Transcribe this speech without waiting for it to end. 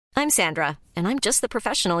I'm Sandra, and I'm just the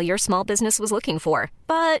professional your small business was looking for.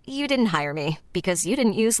 But you didn't hire me because you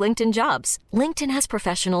didn't use LinkedIn Jobs. LinkedIn has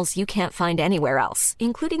professionals you can't find anywhere else,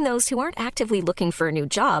 including those who aren't actively looking for a new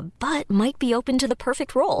job, but might be open to the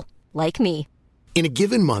perfect role, like me. In a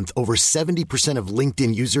given month, over 70% of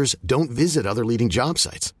LinkedIn users don't visit other leading job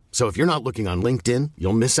sites. So if you're not looking on LinkedIn,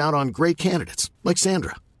 you'll miss out on great candidates like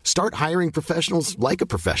Sandra. Start hiring professionals like a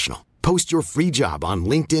professional. Post your free job on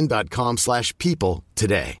linkedin.com/people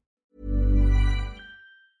today.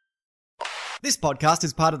 This podcast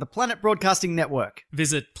is part of the Planet Broadcasting Network.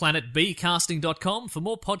 Visit planetbcasting.com for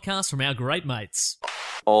more podcasts from our great mates.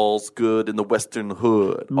 All's good in the Western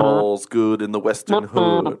Hood. All's good in the Western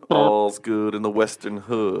Hood. All's good in the Western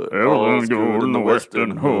Hood. Everything's good in the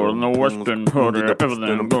Western Hood. In the Western Hood, everything's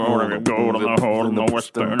good in the Hood. In the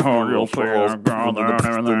Western Hood, you'll see a girl there.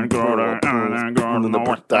 Everything's good in the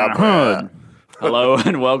Western Hood. Hello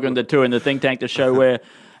and welcome to Two in the Think Tank, the show where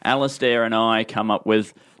Alistair and I come up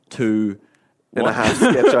with two and a half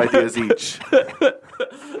sketch ideas each.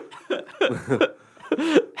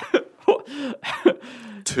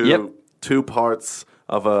 Two parts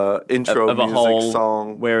of a intro of a music whole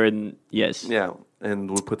song. Wherein, yes. Yeah, and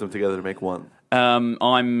we put them together to make one.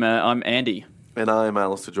 I'm Andy. And I'm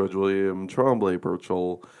Alistair George William Tremblay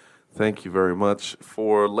Birchall. Thank you very much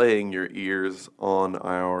for laying your ears on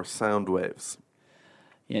our sound waves.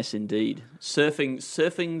 Yes, indeed.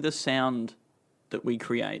 Surfing the sound that we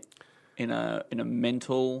create in a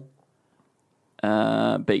mental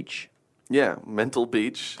beach. Yeah, mental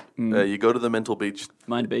beach. You go to the mental beach.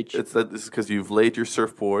 Mind beach. This is because you've laid your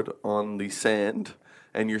surfboard on the sand,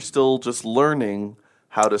 and you're still just learning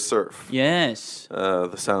how to surf. Yes.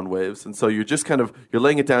 The sound waves, and so you're just you're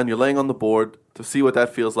laying it down. You're laying on the board to see what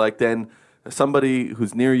that feels like. Then somebody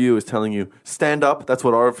who's near you is telling you, stand up. That's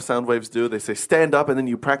what our sound waves do. They say, stand up, and then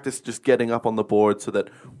you practice just getting up on the board so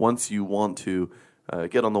that once you want to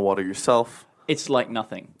get on the water yourself, it's like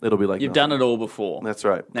nothing. It'll be like You've nothing. done it all before. That's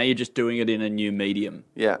right. Now you're just doing it in a new medium.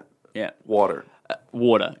 Yeah. Yeah. Water.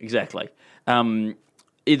 Water, exactly.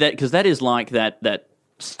 Because that is like that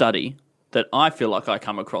study that I feel like I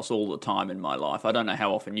come across all the time in my life. I don't know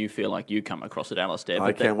how often you feel like you come across it, Alistair.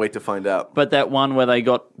 I can't wait to find out. But that one where they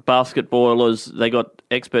got basketballers, they got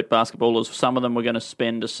expert basketballers, some of them were going to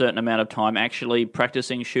spend a certain amount of time actually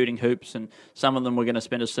practicing shooting hoops, and some of them were going to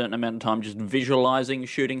spend a certain amount of time just visualizing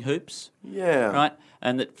shooting hoops. Yeah. Right?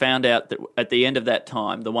 And that found out that at the end of that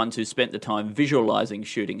time, the ones who spent the time visualizing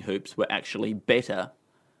shooting hoops were actually better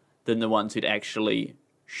than the ones who'd actually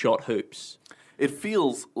shot hoops. It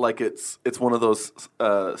feels like it's one of those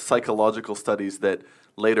psychological studies that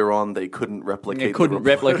later on they couldn't replicate. They couldn't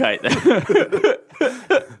replicate that.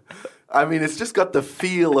 I mean, it's just got the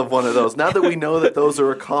feel of one of those. Now that we know that those are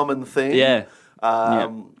a common thing, yeah.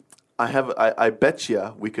 I bet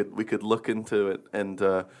you we could look into it, and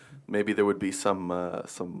maybe there would be some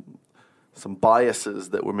biases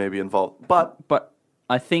that were maybe involved. But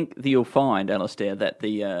I think that you'll find, Alistair, that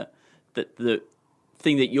the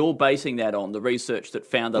thing that you're basing that on, the research that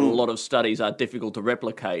found that a lot of studies are difficult to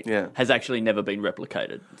replicate, has actually never been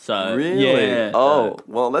replicated. So really, yeah,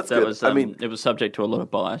 well, that's good. I mean, it was subject to a lot of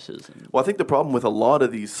biases. Well, I think the problem with a lot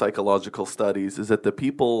of these psychological studies is that the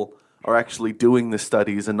people are actually doing the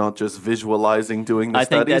studies and not just visualizing doing the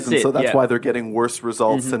studies, and so that's why they're getting worse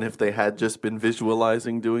results than if they had just been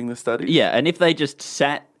visualizing doing the studies. Yeah, and if they just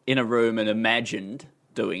sat in a room and imagined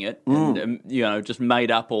doing it, and just made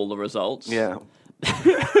up all the results. Yeah.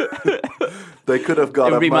 They could have got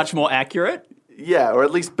it would be much more accurate. Yeah, or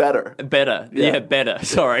at least better. Better. Yeah, better.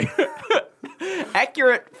 Sorry.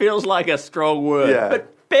 Accurate feels like a strong word. Yeah.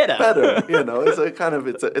 But better. Better.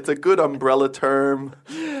 It's a good umbrella term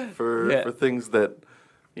for things that,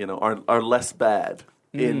 are less bad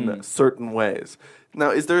in certain ways.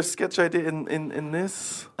 Now, is there a sketch idea in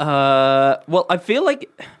this? Well, I feel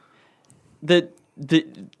like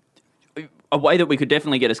a way that we could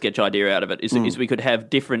definitely get a sketch idea out of it is we could have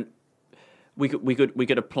different. We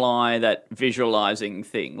could apply that visualizing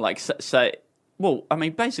thing, like say, well, I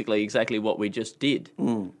mean, basically exactly what we just did.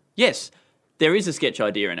 Yes, there is a sketch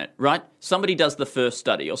idea in it, right? Somebody does the first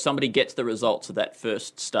study, or somebody gets the results of that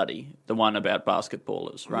first study, the one about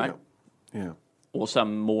basketballers, right? Yeah. Or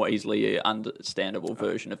some more easily understandable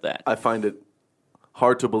version of that. I find it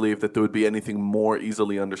hard to believe that there would be anything more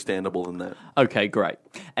easily understandable than that. Okay, great.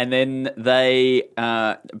 And then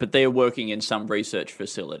but they're working in some research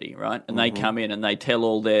facility, right? And they come in and they tell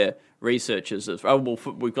all their researchers,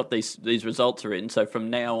 we've got these results are in, so from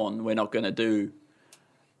now on we're not going to do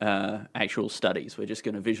actual studies. We're just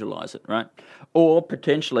going to visualize it, right? Or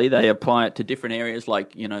potentially they apply it to different areas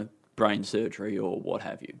like, brain surgery or what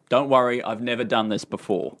have you. Don't worry, I've never done this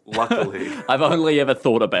before. Luckily. I've only ever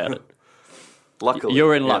thought about it. Luckily.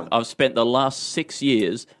 You're in luck. Yeah. I've spent the last 6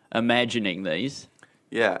 years imagining these.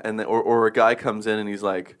 Yeah, or a guy comes in and he's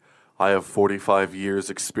like, I have 45 years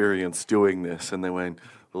experience doing this. And they went,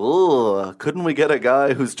 oh, couldn't we get a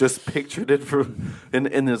guy who's just pictured it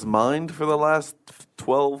in his mind for the last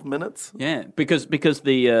 12 minutes? Yeah, because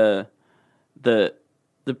the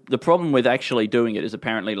problem with actually doing it is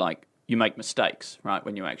apparently like you make mistakes, right,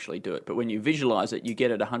 when you actually do it. But when you visualize it, you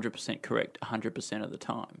get it 100% correct 100% of the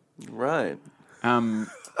time. Right. But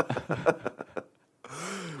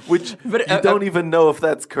you don't even know if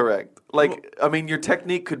that's correct. Like, I mean, your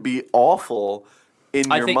technique could be awful in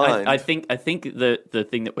your mind. I think the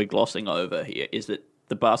thing that we're glossing over here is that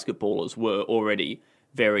the basketballers were already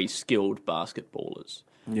very skilled basketballers.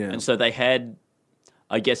 Yeah. And so they had,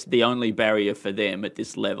 I guess, the only barrier for them at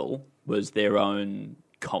this level was their own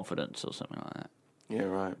confidence or something like that. Yeah,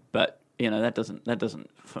 right. But that doesn't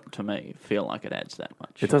to me feel like it adds that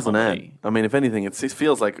much. It doesn't add. I mean, if anything, it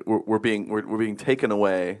feels like we're being taken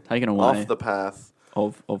away off the path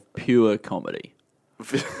of pure comedy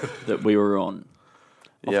that we were on.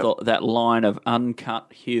 That line of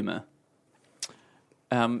uncut humour.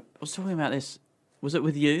 I was talking about this. Was it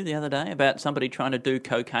with you the other day about somebody trying to do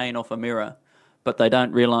cocaine off a mirror, but they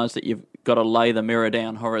don't realise that you've got to lay the mirror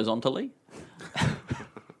down horizontally?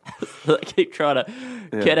 They keep trying to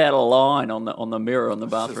get out a line on the mirror on the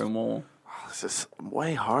bathroom wall. This is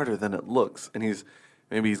way harder than it looks. And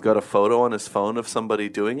maybe he's got a photo on his phone of somebody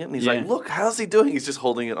doing it, and he's like, look, how's he doing? He's just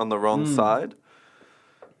holding it on the wrong side.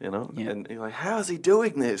 And you're like, how is he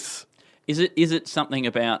doing this? Is it something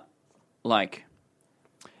about, like,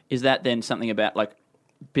 is that then something about, like,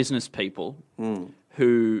 business people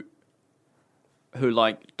who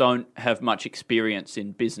like don't have much experience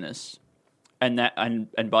in business, and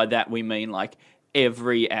by that we mean like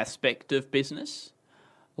every aspect of business,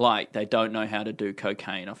 like they don't know how to do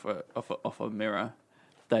cocaine off a mirror,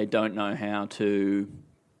 they don't know how to.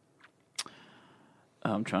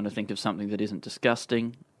 I'm trying to think of something that isn't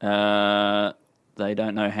disgusting. They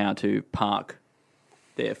don't know how to park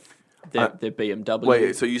their BMW.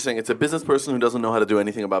 Wait, so you're saying it's a business person who doesn't know how to do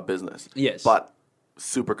anything about business? Yes. But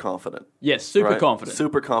super confident. Yes, super confident.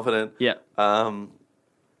 Super confident. Yeah.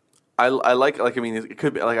 I like I mean, it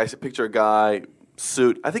could be, like, I picture a guy,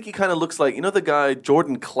 suit. I think he kind of looks like, the guy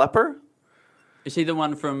Jordan Klepper? Is he the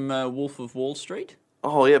one from Wolf of Wall Street?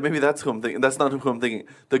 Oh, yeah, maybe that's who I'm thinking. That's not who I'm thinking.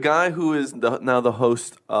 The guy who is now the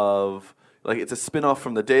host of, like, it's a spin-off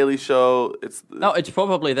from The Daily Show. It's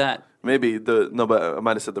probably that. Maybe but I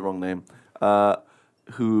might have said the wrong name.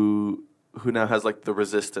 Who now has, like, The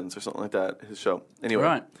Resistance or something like that, his show. Anyway,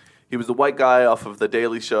 right. He was the white guy off of The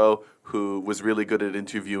Daily Show who was really good at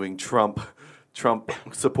interviewing Trump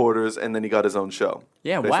supporters, and then he got his own show.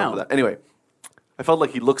 Yeah, wow. That. Anyway, I felt like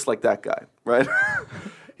he looks like that guy, right?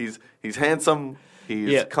 He's handsome.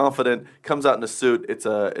 He's confident. Comes out in a suit. It's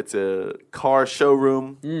a car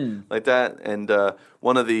showroom like that. And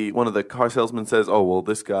one of the car salesmen says, "Oh, well,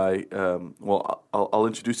 this guy. I'll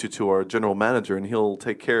introduce you to our general manager, and he'll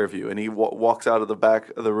take care of you." And he walks out of the back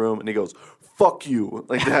of the room, and he goes, "Fuck you,"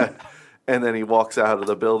 like that. And then he walks out of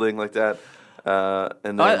the building like that.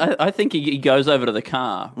 And then, I think he goes over to the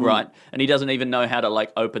car, right, and he doesn't even know how to,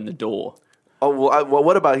 like, open the door. Oh, well,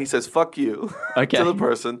 what about he says, "Fuck you," to the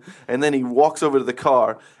person, and then he walks over to the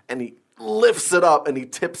car, and he lifts it up, and he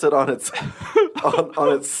tips it on its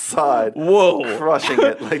on its side. Whoa. Crushing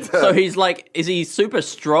it like that. So he's like, is he super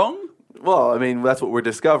strong? Well, I mean, that's what we're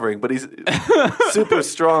discovering, but he's super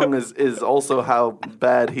strong is also how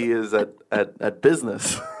bad he is at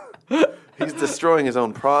business. He's destroying his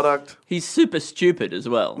own product. He's super stupid as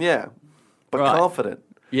well. Yeah, but confident.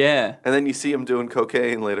 Yeah. And then you see him doing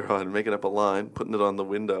cocaine later on, making up a line, putting it on the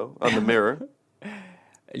window, on the mirror.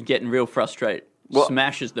 And getting real frustrated.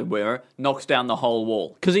 Smashes the mirror, knocks down the whole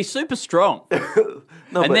wall. Because he's super strong.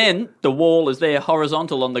 Then the wall is there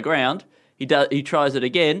horizontal on the ground. He tries it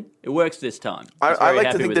again. It works this time. I like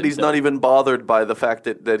to think that he's not even bothered by the fact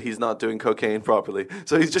that he's not doing cocaine properly.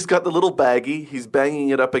 So he's just got the little baggie. He's banging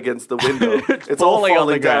it up against the window. It's all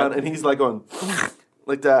falling down, and he's like going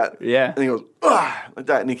like that. Yeah. And he goes like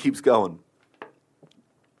that, and he keeps going.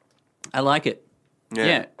 I like it.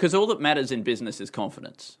 Yeah, because all that matters in business is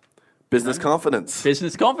confidence. Business confidence.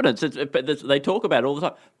 Business confidence. They talk about it all the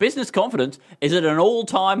time. Business confidence is at an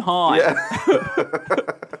all-time high. Yeah.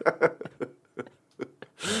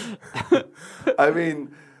 I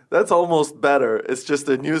mean, that's almost better. It's just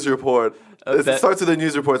a news report. It starts with a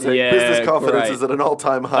news report saying business confidence is at an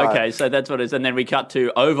all-time high. Okay, so that's what it is. And then we cut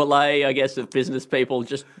to overlay, I guess, of business people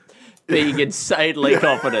just being insanely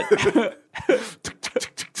confident.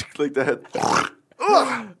 Like that.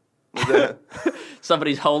 Like that.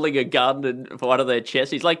 Somebody's holding a gun in one of their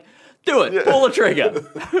chests. He's like, do it, pull the trigger.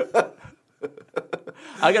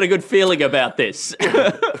 I got a good feeling about this.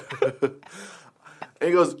 And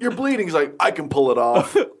he goes, "You're bleeding." He's like, "I can pull it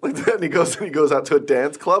off." Like that. And he goes out to a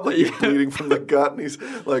dance club, like he's bleeding from the gut, and he's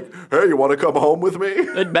like, "Hey, you want to come home with me?"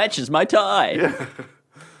 It matches my tie. Yeah.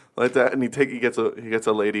 Like that. And he gets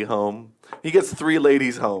a lady home. He gets 3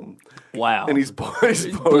 ladies home. Wow. And he's pouring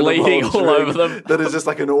bleeding them all all over them. That is just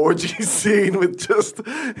like an orgy scene with just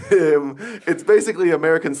him. It's basically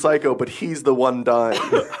American Psycho, but he's the one dying.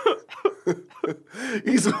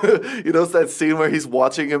 He's, it's that scene where he's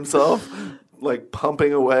watching himself like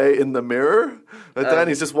pumping away in the mirror like that. And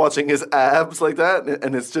he's just watching his abs like that,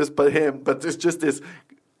 and it's just but it's just this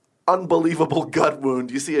unbelievable gut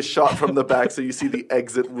wound. You see a shot from the back, so you see the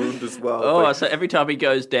exit wound as well. Oh, so every time he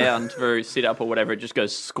goes down for sit up or whatever, it just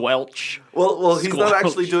goes squelch. Well, he's not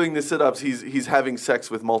actually doing the sit-ups. He's having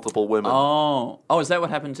sex with multiple women. Oh, is that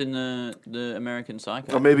what happens in the American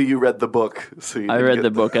Psycho? Or maybe you read the book. So I read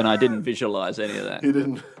the book and I didn't visualize any of that. You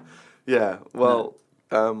didn't. Yeah. Well,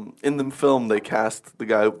 in the film they cast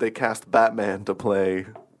Batman to play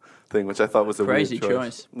thing, which I thought was a crazy weird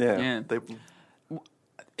choice. Yeah.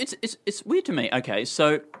 It's weird to me. Okay,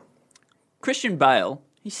 so Christian Bale,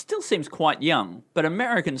 he still seems quite young, but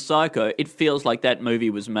American Psycho, it feels like that movie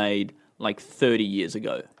was made like 30 years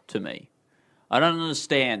ago to me. I don't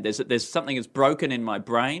understand. There's something that's broken in my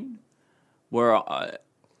brain where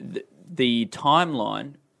the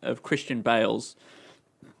timeline of Christian Bale's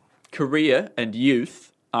career and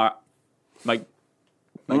youth make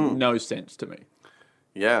no sense to me.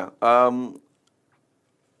 Yeah.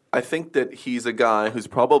 I think that he's a guy who's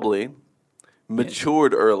probably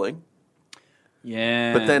matured early,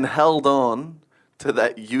 Yeah. but then held on to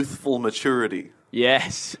that youthful maturity.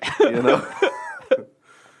 Yes. And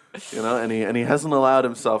he hasn't allowed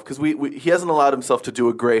himself, because he hasn't allowed himself to do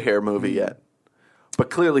a gray hair movie yet. But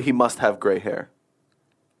clearly he must have gray hair.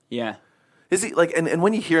 Yeah. Is he like? And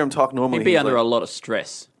when you hear him talk normally, He'd be he's under like, a lot of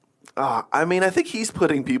stress. I mean, I think he's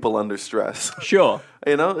putting people under stress. Sure.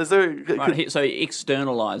 Is there? Right, so he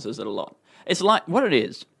externalizes it a lot. It's like what it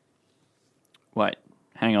is. Wait,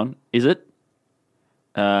 hang on. Is it?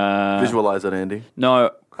 Visualize it, Andy.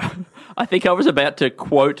 No, I think I was about to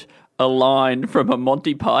quote a line from a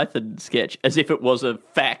Monty Python sketch as if it was a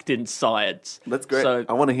fact in science. That's great. So,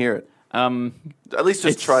 I want to hear it. At least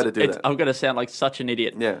just try to do that. I'm going to sound like such an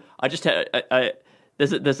idiot. Yeah. I just had.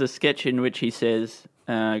 There's a sketch in which he says,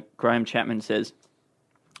 Graham Chapman says,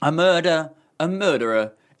 a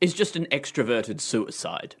murderer is just an extroverted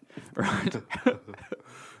suicide, right?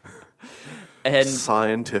 And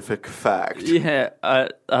scientific fact. yeah,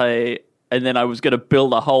 and then I was going to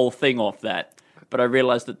build a whole thing off that, but I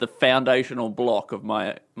realized that the foundational block of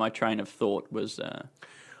my train of thought was.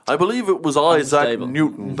 I believe it was Isaac Unstable.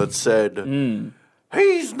 Newton that said,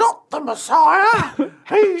 "He's not the Messiah.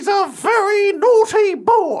 He's a very naughty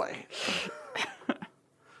boy."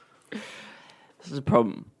 This is a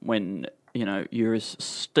problem when you're as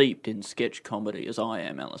steeped in sketch comedy as I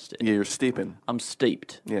am, Alistair. Yeah, you're steeping. I'm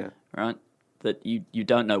steeped. Yeah. Right? That you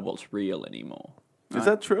don't know what's real anymore. Right? Is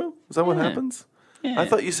that true? Is that what Yeah. happens? Yeah. I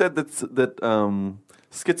thought you said that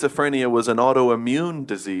schizophrenia was an autoimmune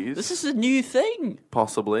disease. This is a new thing.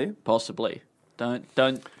 Possibly. Possibly.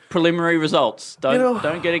 Don't preliminary results.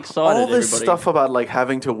 Don't get excited. All this everybody. stuff about like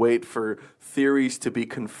having to wait for theories to be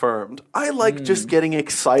confirmed. I like just getting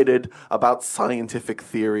excited about scientific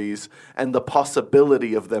theories and the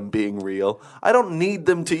possibility of them being real. I don't need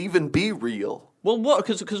them to even be real. Well,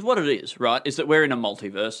 because what it is, right, is that we're in a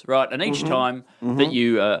multiverse, right, and each time that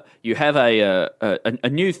you have a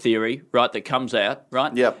new theory, right, that comes out,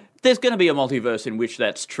 right, Yep. there's going to be a multiverse in which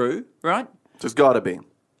that's true, right? There's got to be.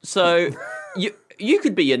 So you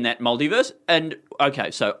could be in that multiverse, and okay,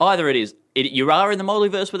 so either you are in the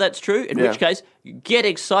multiverse where that's true, in which case get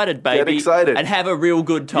excited, baby, Get excited. and have a real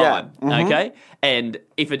good time, Yeah. okay? And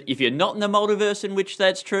if you're not in the multiverse in which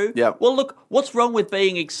that's true, Yeah. well, look, what's wrong with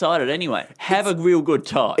being excited anyway? Have a real good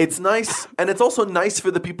time. It's nice, and it's also nice for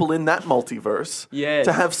the people in that multiverse Yes.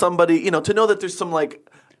 to have somebody, to know that there's some like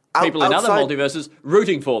people in other outside- multiverses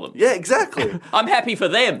rooting for them. Yeah, exactly. I'm happy for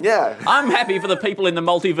them. Yeah. I'm happy for the people in the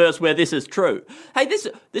multiverse where this is true. Hey, this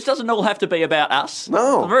doesn't all have to be about us.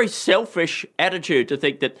 No. It's a very selfish attitude to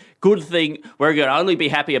think that we're going to only be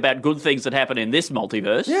happy about good things that happen in this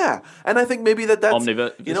multiverse. Yeah, and I think maybe that's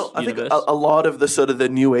Omniverse, I think universe. a lot of the sort of the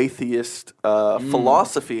new atheist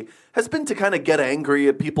philosophy has been to kind of get angry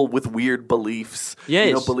at people with weird beliefs.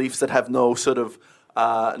 Yes. Beliefs that have no sort of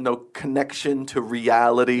no connection to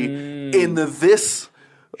reality in this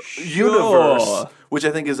universe, which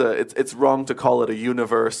I think is it's wrong to call it a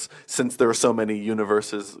universe since there are so many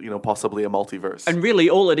universes, possibly a multiverse. And really,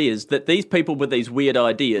 all it is that these people with these weird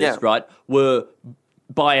ideas, right, were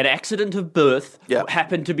by an accident of birth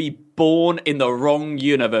happened to be born in the wrong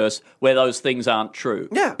universe where those things aren't true.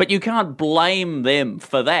 Yeah. But you can't blame them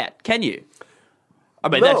for that, can you? I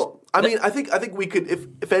mean, no. I think we could,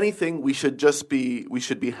 if anything, we should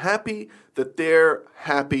be happy that they're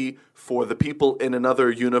happy for the people in another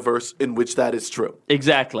universe in which that is true.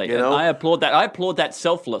 Exactly. You know? And I applaud that. I applaud that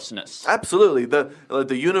selflessness. Absolutely.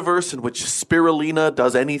 The universe in which spirulina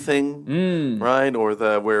does anything, right? Or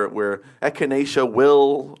where echinacea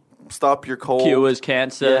will stop your cold. Cures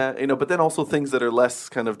cancer. Yeah, but then also things that are less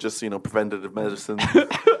kind of just, preventative medicine. Things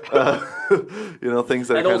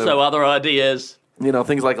that And are also other ideas.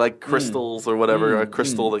 Things like crystals or whatever, a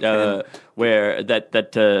crystal that can... Where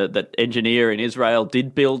that engineer in Israel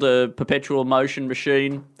did build a perpetual motion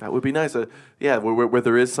machine. That would be nice. Where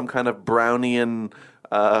there is some kind of Brownian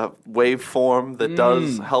waveform that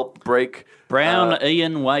does help break...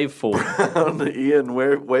 Brownian waveform. Brownian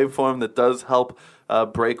waveform that does help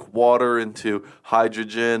break water into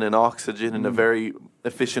hydrogen and oxygen in a very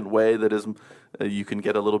efficient way that is... you can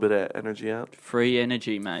get a little bit of energy out. Free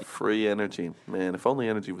energy, mate. Free energy. Man, if only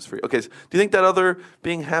energy was free. Okay, so do you think that other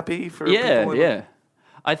being happy for people? Yeah.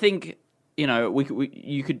 I think,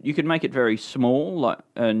 you could make it very small,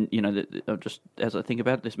 and, just as I think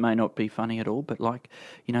about it, this may not be funny at all, but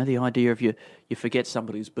the idea of you forget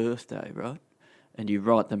somebody's birthday, right? And you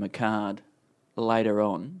write them a card later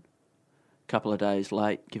on, a couple of days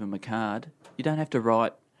late, give them a card. You don't have to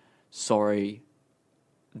write, sorry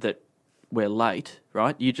that we're late,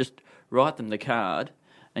 right? You just write them the card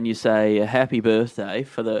and you say a happy birthday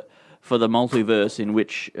for the multiverse in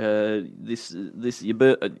which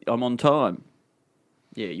I'm on time.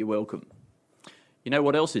 Yeah, you're welcome. You know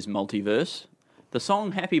what else is multiverse? The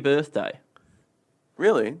song Happy Birthday.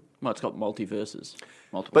 Really? Well, it's got multiverses.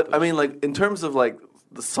 But I mean, in terms of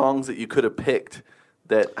the songs that you could have picked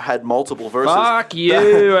that had multiple verses. Fuck you,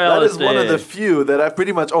 that is one of the few that I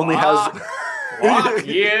pretty much only has. Fuck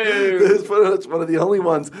you! It's one of the only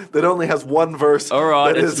ones that only has one verse. All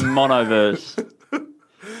right, it's monoverse.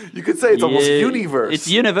 You could say it's almost universe. It's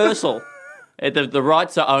universal. The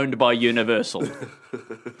rights are owned by Universal.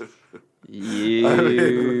 You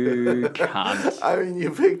cunt. I mean, you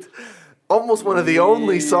picked almost one of the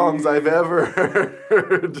only songs I've ever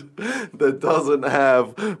heard that doesn't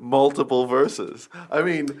have multiple verses. I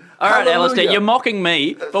mean, all right, Alistair, you're mocking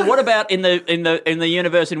me. But what about in the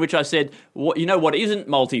universe in which I said, what isn't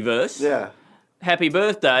multiverse? Yeah. Happy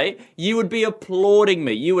birthday. You would be applauding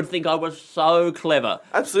me. You would think I was so clever.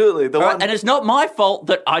 Absolutely. And it's not my fault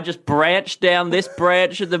that I just branched down this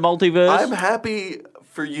branch of the multiverse. I'm happy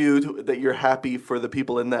for you that you're happy for the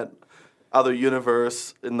people in that other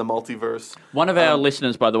universe, in the multiverse. One of our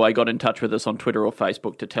listeners, by the way, got in touch with us on Twitter or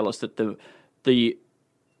Facebook to tell us that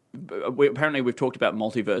apparently we've talked about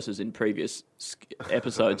multiverses in previous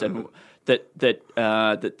episodes, and that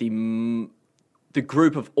the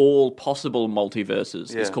group of all possible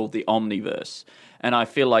multiverses is called the Omniverse. And I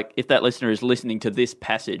feel like if that listener is listening to this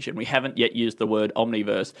passage and we haven't yet used the word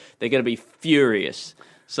Omniverse, they're going to be furious.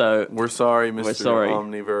 So we're sorry, Mr.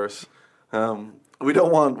 Omniverse. We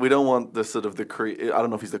don't want the sort of I don't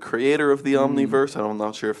know if he's the creator of the Omniverse. I'm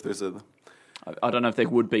not sure if there's I don't know if there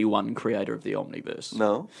would be one creator of the Omniverse.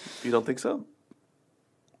 No, you don't think so?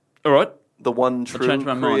 All right, the one true creator.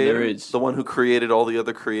 My mind. There is the one who created all the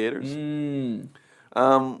other creators.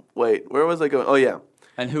 Wait, where was I going? Oh yeah,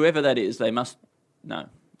 and whoever that is, they must no.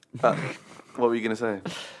 What were you going to say?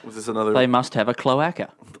 Was this another? They must have a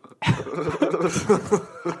cloaca.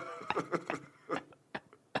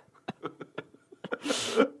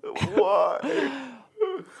 Why?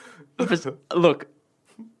 Look,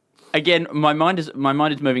 again, my mind is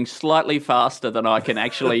moving slightly faster than I can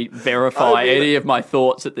actually verify any of my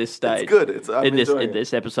thoughts at this stage. It's good. In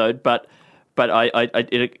this episode, but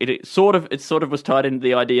it sort of was tied into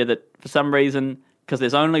the idea that for some reason, because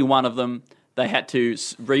there's only one of them, they had to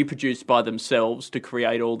reproduce by themselves to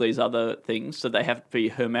create all these other things, so they have to be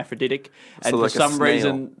hermaphroditic. And for some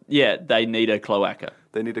reason, they need a cloaca.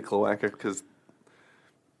 They need a cloaca because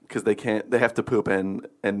they can't. They have to poop and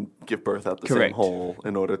give birth out the same hole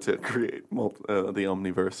in order to create the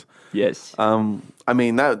Omniverse. Yes. I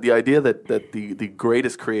mean, the idea that the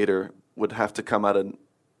greatest creator would have to come out and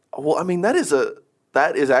I mean that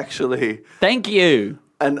is actually thank you.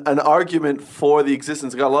 An argument for the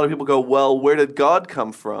existence. A lot of people go, well, where did God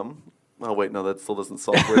come from? Oh, wait, no, that still doesn't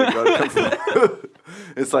solve where did God come from.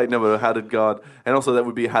 It's like, no, but how did God? And also, that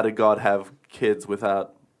would be, how did God have kids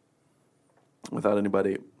without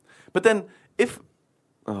anybody? But then,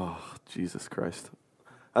 oh, Jesus Christ,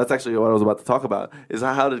 that's actually what I was about to talk about. Is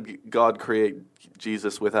how did God create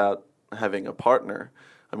Jesus without having a partner?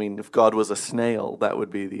 I mean, if God was a snail, that would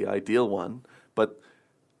be the ideal one. But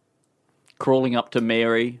crawling up to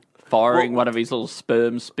Mary, firing one of his little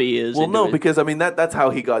sperm spears. Well, into no, it. because I mean that's how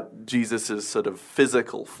he got Jesus' sort of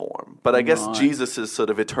physical form. But I guess Jesus' sort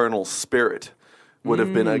of eternal spirit would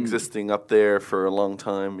have been existing up there for a long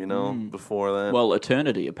time, before that. Well,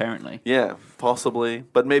 eternity, apparently. Yeah, possibly,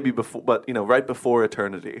 but maybe before. But right before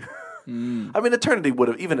eternity. I mean,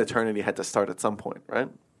 eternity had to start at some point, right?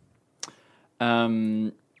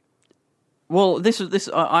 Well,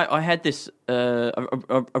 I had this.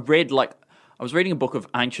 I read I was reading a book of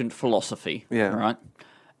ancient philosophy. Yeah. Right.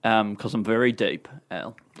 Because I'm very deep,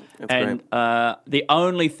 Al. That's and the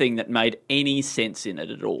only thing that made any sense in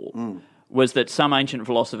it at all was that some ancient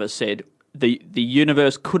philosophers said the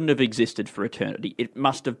universe couldn't have existed for eternity. It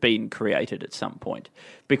must have been created at some point.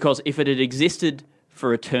 Because if it had existed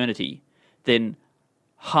for eternity, then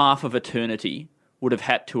half of eternity would have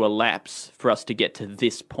had to elapse for us to get to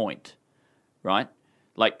this point, right?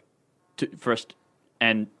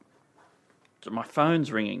 And so my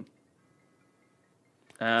phone's ringing.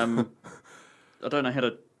 I don't know how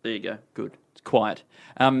to. There you go. Good. It's quiet.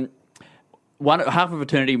 Half of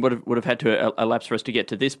eternity would have had to elapse for us to get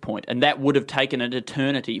to this point, and that would have taken an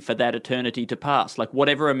eternity for that eternity to pass. Like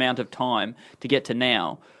whatever amount of time to get to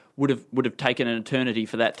now would have taken an eternity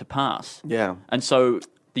for that to pass. Yeah. And so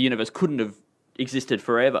the universe couldn't have existed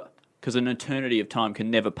forever because an eternity of time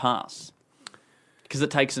can never pass. Because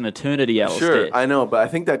it takes an eternity, Alistair. Sure, I know, but I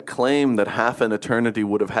think that claim that half an eternity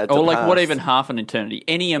would have had to pass. pass. What even half an eternity?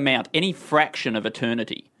 Any amount, any fraction of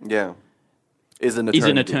eternity. Yeah. Is an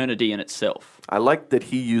eternity in itself. I like that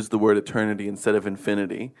he used the word eternity instead of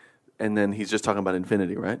infinity, and then he's just talking about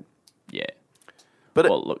infinity, right? Yeah. But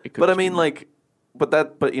look,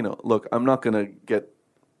 look, I'm not gonna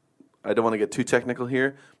I don't want to get too technical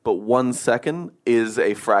here, but 1 second is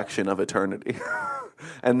a fraction of eternity,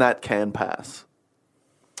 and that can pass.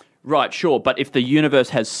 Right, sure, but if the universe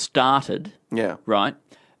has started, yeah, right,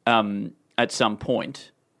 at some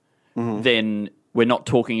point, then we're not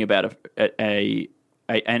talking about an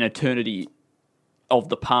eternity of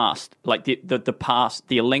the past. Like the past,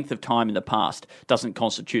 the length of time in the past doesn't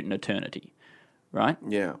constitute an eternity, right?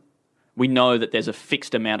 Yeah. We know that there's a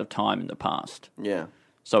fixed amount of time in the past. Yeah.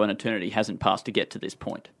 So an eternity hasn't passed to get to this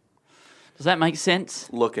point. Does that make sense?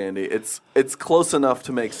 Look, Andy, it's close enough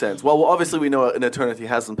to make sense. Well, obviously we know an eternity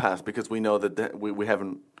hasn't passed because we know that we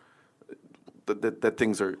haven't that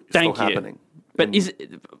things are still happening. But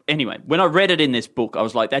anyway, when I read it in this book, I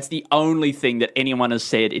was like, that's the only thing that anyone has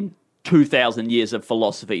said in 2,000 years of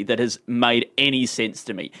philosophy that has made any sense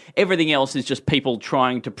to me. Everything else is just people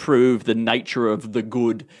trying to prove the nature of the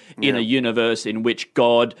good in a universe in which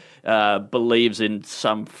God believes in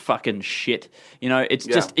some fucking shit.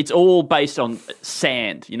 It's all based on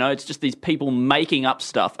sand. It's just these people making up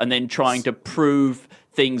stuff and then trying to prove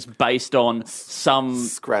things based on some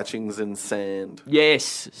scratchings in sand.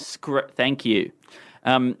 Yes, thank you.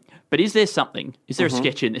 But is there something? Is there a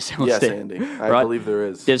sketch in this? Yes, Andy. I believe there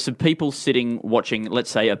is. There's some people sitting watching, let's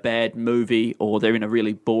say, a bad movie, or they're in a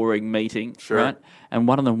really boring meeting, right? And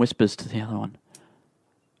one of them whispers to the other one,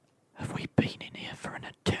 "Have we been in here for an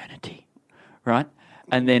eternity?" Right?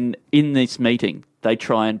 And then in this meeting, they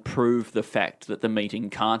try and prove the fact that the meeting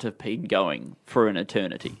can't have been going for an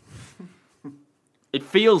eternity. It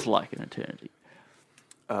feels like an eternity.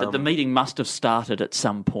 That the meeting must have started at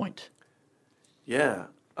some point. Yeah.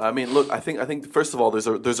 I mean, look, I think first of all, there's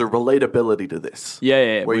a relatability to this.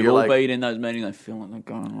 Yeah. Where We've you're all like, been in those meetings. They feel like they're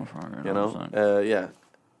going off. Yeah,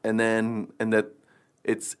 and that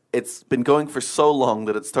it's been going for so long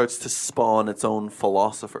that it starts to spawn its own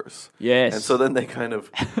philosophers. Yes, and so then they're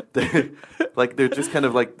just kind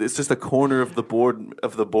of like it's just a corner of the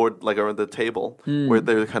board like around the table where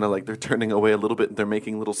they're kind of like they're turning away a little bit and they're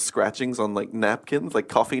making little scratchings on like napkins, like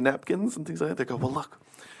coffee napkins and things like that. They go, well, look.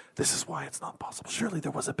 This is why it's not possible. Surely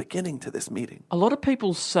there was a beginning to this meeting. A lot of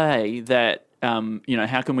people say that, how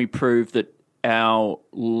can we prove that our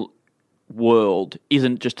world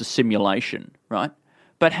isn't just a simulation, right?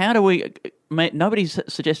 But how do we, nobody's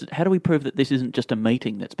suggested, how do we prove that this isn't just a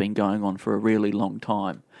meeting that's been going on for a really long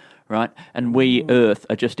time, right? And we, Earth,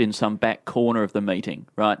 are just in some back corner of the meeting,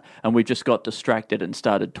 right? And we just got distracted and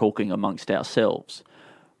started talking amongst ourselves.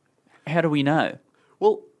 How do we know?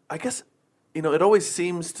 Well, I guess... it always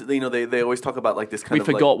seems to, they always talk about like this kind of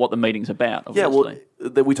We forgot what the meeting's about, obviously. Yeah,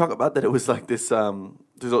 well, we talk about that it was like this,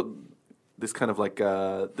 this kind of like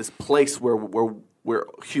this place where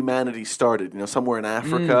humanity started. You know, somewhere in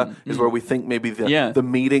Africa is where we think maybe the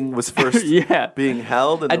meeting was first being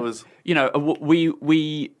held, and it was. You know,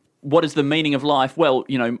 we. What is the meaning of life? Well,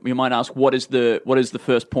 you know, you might ask, what is the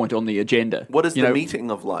first point on the agenda? What is the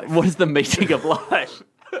meeting of life? What is the meeting of life?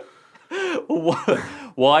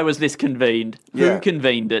 Why was this convened? Who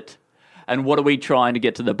convened it? And what are we trying to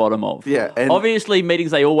get to the bottom of? Yeah, and obviously,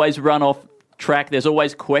 meetings, they always run off track. There's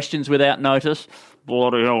always questions without notice.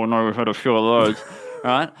 Bloody hell, we never had a few of those.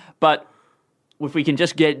 Right? But if we can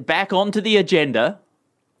just get back onto the agenda.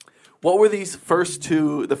 What were these first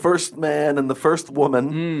two, the first man and the first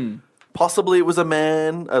woman? Possibly it was a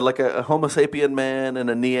man, like a Homo sapien man and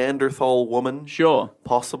a Neanderthal woman. Sure.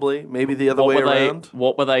 Possibly. Maybe the other way around.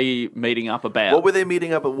 What were they meeting up about? What were they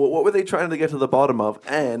meeting up? What were they trying to get to the bottom of?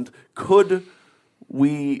 And could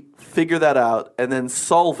we figure that out and then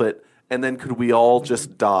solve it? And then could we all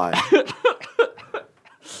just die?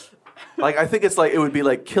 Like, I think it would be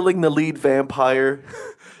like killing the lead vampire.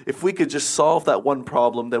 If we could just solve that one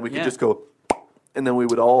problem, then we could just go, and then we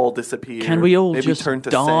would all disappear. Can we all maybe just turn to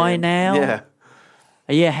die sand. now? Yeah.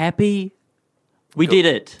 Are you happy? We did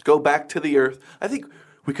it. Go back to the earth. I think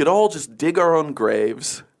we could all just dig our own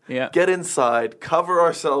graves, get inside, cover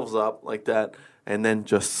ourselves up like that, and then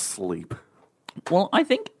just sleep. Well, I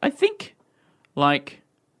think, like,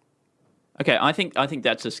 okay, I think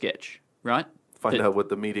that's a sketch, right? Find out what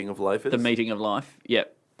the meaning of life is. The meaning of life,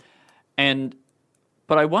 yep.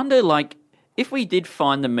 But I wonder, like, if we did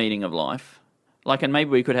find the meaning of life, like, and maybe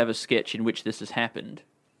we could have a sketch in which this has happened,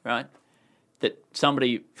 right? That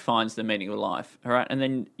somebody finds the meaning of life, all right? And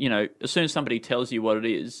then, you know, as soon as somebody tells you what it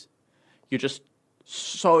is, you're just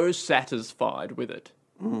so satisfied with it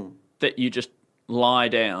that you just lie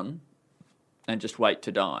down and just wait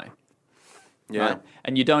to die. Yeah. Right?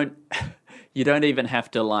 And you don't even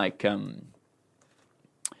have to, like,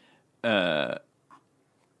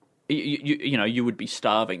 you know, you would be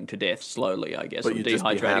starving to death slowly, I guess, or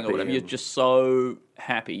dehydrating or whatever. You're just so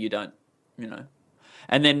happy you don't, you know.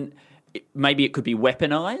 And then maybe it could be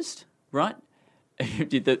weaponized, right?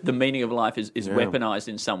 The meaning of life is weaponized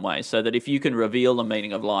in some way, so that if you can reveal the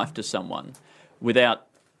meaning of life to someone without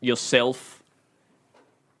yourself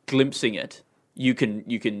glimpsing it, you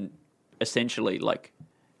can essentially, like,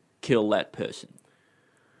 kill that person.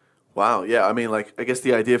 Wow, yeah. I mean, like, I guess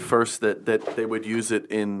the idea first that they would use it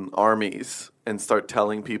in armies and start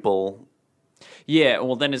telling people. Yeah,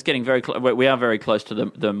 well, then it's getting very close. We are very close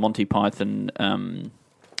to the Monty Python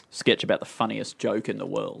sketch about the funniest joke in the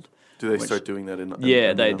world. Do they start doing that in?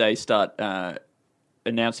 They start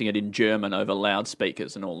announcing it in German over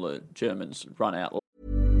loudspeakers, and all the Germans run out.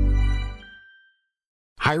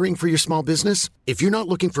 Hiring for your small business? If you're not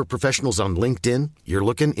looking for professionals on LinkedIn, you're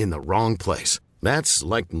looking in the wrong place. That's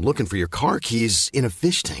like looking for your car keys in a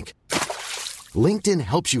fish tank. LinkedIn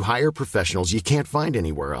helps you hire professionals you can't find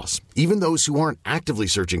anywhere else, even those who aren't actively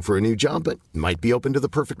searching for a new job but might be open to the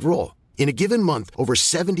perfect role. In a given month, over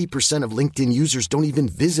 70% of LinkedIn users don't even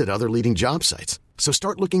visit other leading job sites. So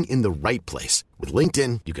start looking in the right place. With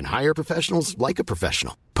LinkedIn, you can hire professionals like a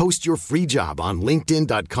professional. Post your free job on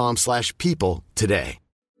linkedin.com/people today.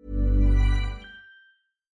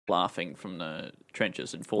 Laughing from the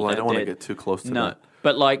trenches and fall down I don't want to dead. get too close to No, that.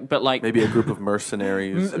 but like Maybe a group of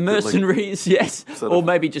mercenaries. mercenaries, yes, or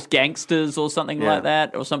maybe just gangsters or something like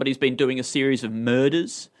that, or somebody's been doing a series of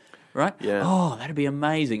murders, right? Yeah. Oh, that'd be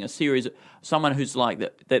amazing. A series of someone who's like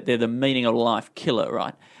that they're the meaning of life killer,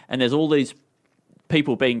 right? And there's all these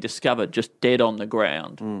people being discovered just dead on the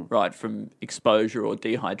ground, right, from exposure or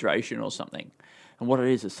dehydration or something. And what it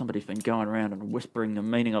is somebody's been going around and whispering the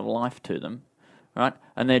meaning of life to them, right?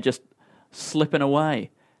 And they're just slipping away,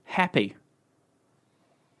 happy.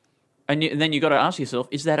 And then you've got to ask yourself,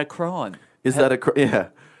 is that a crime? Is that a crime? Yeah.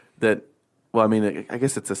 That. Well, I mean, I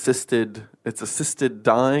guess it's assisted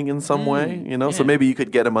dying in some way, you know. Yeah. So maybe you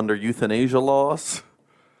could get them under euthanasia laws.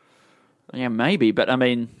 Yeah, maybe, but I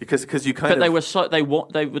mean, because you kind but of. they were so they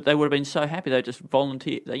would have been so happy they just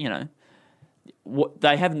volunteered. You know,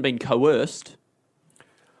 they haven't been coerced.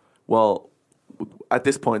 Well, at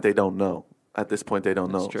this point they don't know.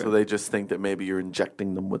 True. So they just think that maybe you're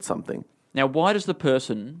injecting them with something. Now, why does the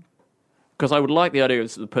person? Because I would like the idea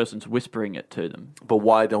of the person's whispering it to them. But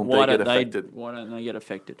why don't they get affected? Why don't they get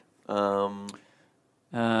affected? Are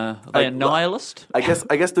they a nihilist? I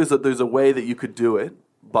guess there's a way that you could do it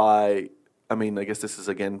by. I mean, I guess this is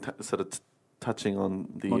again sort of touching on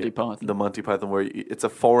the Monty Python, where it's a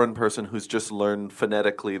foreign person who's just learned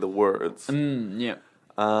phonetically the words. Yeah.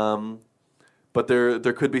 But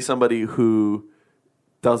there could be somebody who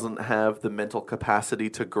doesn't have the mental capacity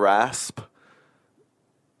to grasp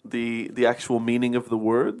the actual meaning of the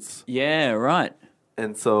words, Yeah, right.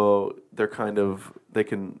 and so they're kind of they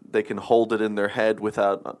can hold it in their head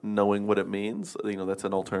without knowing what it means. You know, that's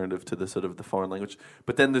an alternative to the sort of the foreign language.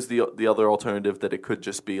 But then there's the other alternative that it could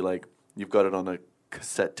just be like you've got it on a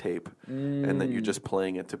cassette tape and that you're just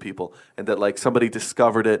playing it to people, and that like somebody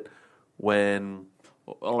discovered it when.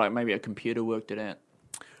 Or like maybe a computer worked it out.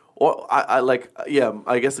 Or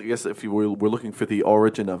I guess if you were looking for the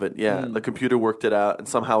origin of it, the computer worked it out, and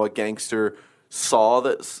somehow a gangster saw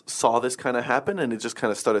this kind of happen, and it just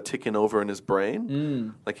kind of started ticking over in his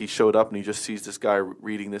brain. Like he showed up and he just sees this guy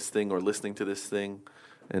reading this thing or listening to this thing,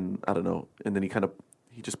 and I don't know, and then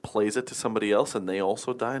he just plays it to somebody else, and they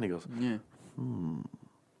also die, and he goes,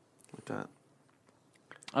 like that.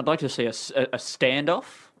 I'd like to see a standoff,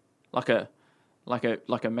 like a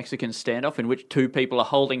Mexican standoff in which two people are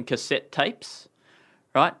holding cassette tapes,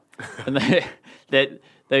 right? And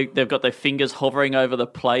they've got their fingers hovering over the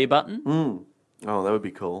play button. Oh, that would be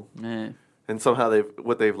cool. Yeah. And somehow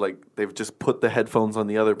they've just put the headphones on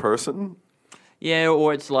the other person. Yeah,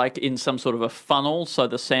 or it's like in some sort of a funnel, so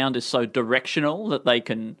the sound is so directional that they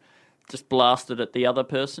can just blast it at the other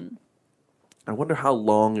person. I wonder how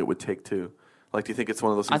long it would take to. Like, do you think it's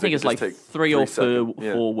one of those things? I think it's like take 3 or 4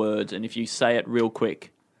 Yeah. words, and if you say it real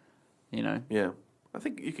quick, you know. Yeah, I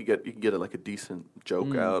think you could get like a decent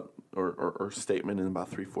joke out or statement in about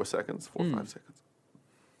 3-4 seconds, 4 or 5 seconds.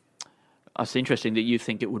 It's interesting that you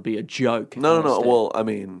think it would be a joke. No. instead. Well, I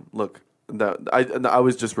mean, look, I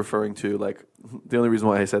was just referring to like the only reason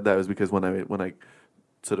why I said that was because when I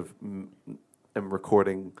sort of am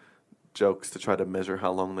recording jokes to try to measure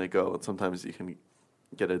how long they go, and sometimes you can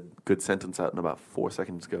get a good sentence out in about 4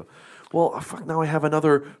 seconds. Go, well, fuck! Now I have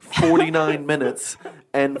another 49 minutes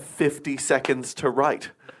and 50 seconds to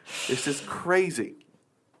write. It's just crazy.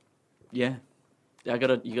 Yeah, you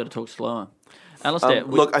gotta talk slower. Alistair,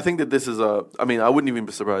 Look, I think that this is I mean, I wouldn't even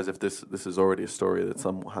be surprised if this is already a story that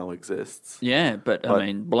somehow exists. Yeah, but I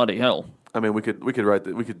mean, bloody hell. I mean, we could write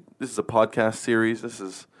that. This is a podcast series. This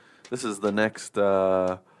is the next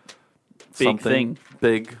Big thing.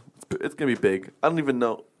 Big. It's gonna be big. I don't even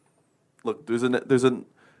know. Look, there's an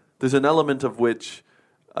element of which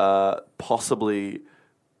possibly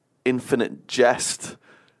Infinite Jest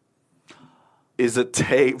is a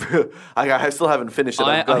tape. I still haven't finished it.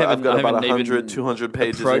 I've got about 100, 200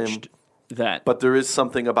 pages in. That. But there is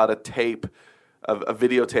something about a tape, a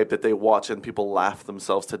videotape that they watch and people laugh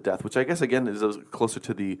themselves to death, which I guess, again, is closer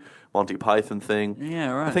to the Monty Python thing.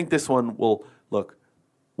 Yeah, right. I think this one we'll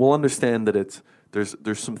understand that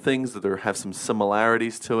there's some things that have some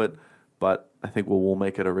similarities to it, but I think we'll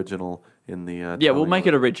make it original in the we'll make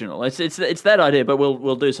it original. It's that idea, but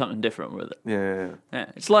we'll do something different with it. Yeah.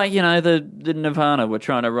 It's like, you know, the Nirvana were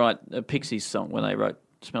trying to write a Pixies song when they wrote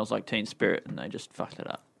 "Smells Like Teen Spirit" and they just fucked it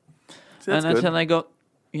up. That's and that's good. how they got,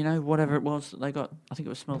 you know, whatever it was that they got. I think it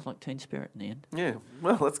was "Smells Like Teen Spirit" in the end. Yeah,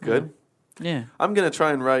 well, that's good. Yeah. I'm gonna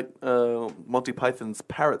try and write Monty Python's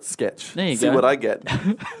parrot sketch. There you See go. what I get.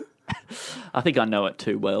 I think I know it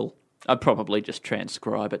too well. I'd probably just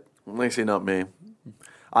transcribe it. Actually, not me.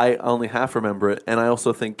 I only half remember it, and I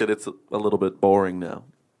also think that it's a little bit boring now.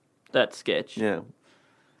 That sketch. Yeah.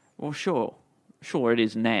 Well, sure it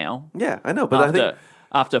is now. Yeah, I know, but I think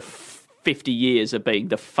after 50 years of being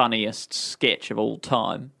the funniest sketch of all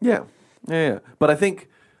time. yeah. But I think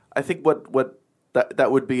what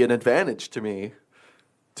that would be an advantage to me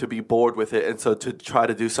to be bored with it, and so to try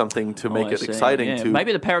to do something to make I it see. exciting. Yeah. To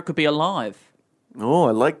Maybe the parrot could be alive. Oh,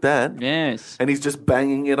 I like that. Yes. And he's just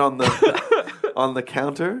banging it on the on the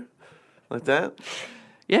counter like that.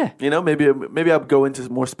 Yeah. You know, maybe I'd go into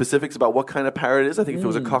more specifics about what kind of parrot it is. I think if it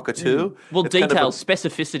was a cockatoo. Well, it's kind of details,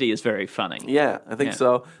 specificity is very funny. Yeah, I think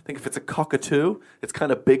so. I think if it's a cockatoo, it's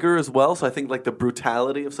kind of bigger as well. So I think like the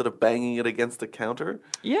brutality of sort of banging it against the counter.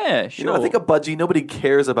 Yeah, sure. You know, I think a budgie, nobody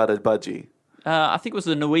cares about a budgie. I think it was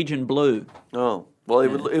the Norwegian blue. Oh, well,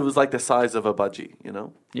 it was like the size of a budgie, you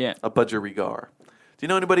know? Yeah. A budgerigar. Do you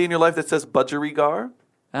know anybody in your life that says budgerigar?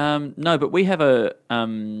 No, but we have a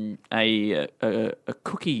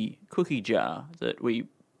cookie jar that we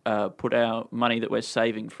put our money that we're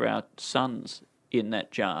saving for our sons in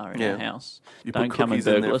that jar in our house. You Don't put come and cookies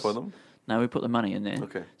in burgle there us. for them? No, we put the money in there.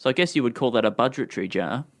 Okay. So I guess you would call that a budgetary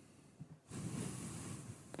jar.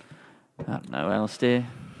 I don't know, Alistair.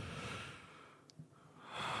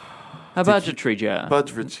 A budgetary jar.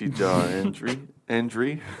 Budgetary jar,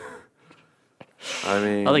 Andrew. I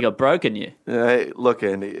mean, I think I've broken you. hey, look,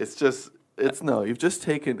 Andy, you've just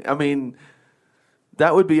taken, I mean,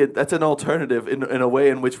 that's an alternative in a way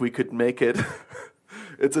in which we could make it,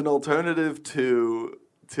 it's an alternative to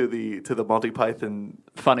the Monty Python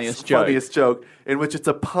funniest joke in which it's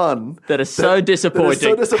a pun that is so disappointing. That is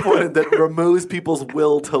so disappointing that removes people's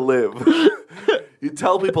will to live. You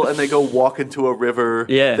tell people and they go walk into a river.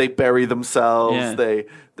 Yeah. They bury themselves. Yeah.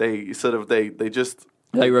 They just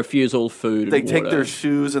They refuse all food. They and take water. their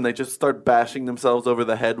shoes and they just start bashing themselves over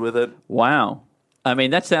the head with it. Wow. I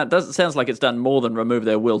mean, that sounds like it's done more than remove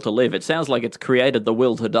their will to live. It sounds like it's created the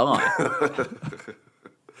will to die.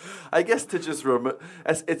 I guess to just remove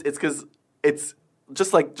it's because it's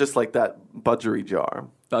just like that budgery jar.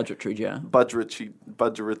 Budgetary jar.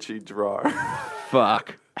 Budgery jar.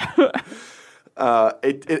 Fuck.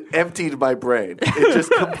 It emptied my brain. It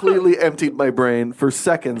just completely emptied my brain for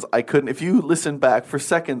seconds. I couldn't. If you listen back for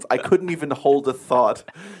seconds, I couldn't even hold a thought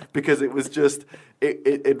because it was just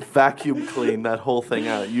it vacuum cleaned that whole thing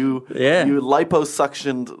out. You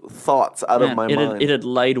liposuctioned thoughts out of my mind. It had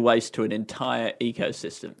laid waste to an entire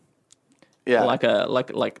ecosystem. Yeah, like it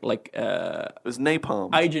was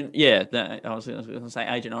napalm. Agent. Yeah, I was going to say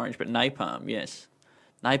Agent Orange, but napalm. Yes,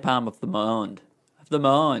 napalm of the mind.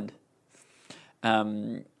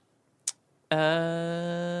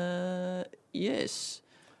 Yes.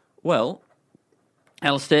 Well,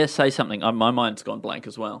 Alistair, say something. My mind's gone blank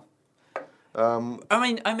as well. I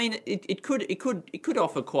mean, it could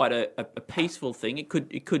offer quite a peaceful thing. It could,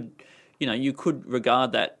 you could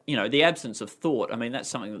regard that, the absence of thought. I mean, that's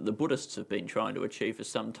something that the Buddhists have been trying to achieve for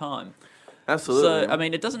some time. Absolutely. So, I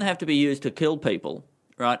mean, it doesn't have to be used to kill people,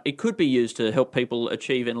 right? It could be used to help people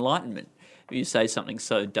achieve enlightenment. If you say something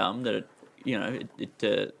so dumb that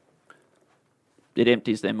it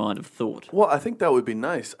empties their mind of thought. Well, I think that would be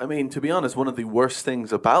nice. I mean, to be honest, one of the worst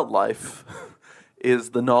things about life is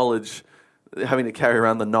the knowledge, having to carry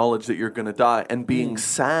around the knowledge that you're going to die and being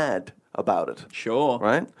sad about it. Sure.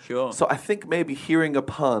 Right? Sure. So I think maybe hearing a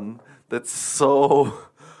pun that's so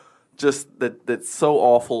that's so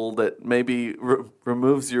awful that maybe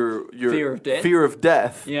removes your fear of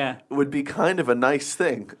death yeah. would be kind of a nice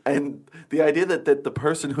thing. And the idea that the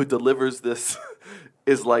person who delivers this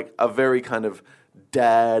is like a very kind of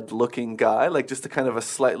dad-looking guy, like just a kind of a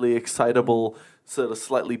slightly excitable, sort of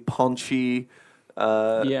slightly paunchy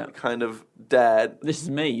kind of dad. This is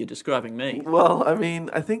me. You're describing me. Well, I mean,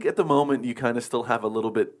 I think at the moment you kind of still have a little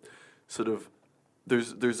bit sort of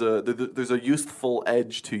there's a youthful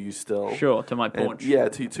edge to you still. Sure, to my paunch. Yeah,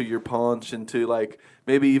 to your paunch and to like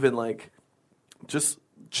maybe even like just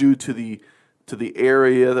due to the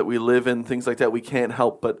area that we live in, things like that, we can't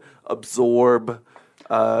help but absorb.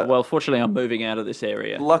 Well, fortunately, I'm moving out of this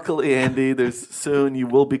area. Luckily, Andy, soon you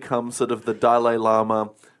will become sort of the Dalai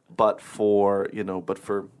Lama, but for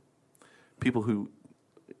people who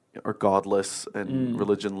are godless and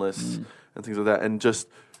religionless and things like that, and just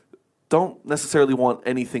don't necessarily want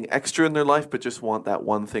anything extra in their life, but just want that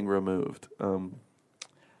one thing removed.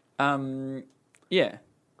 Yeah,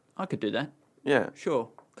 I could do that. Yeah. Sure.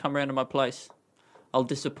 Come round to my place. I'll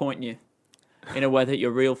disappoint you in a way that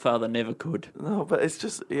your real father never could. No, but it's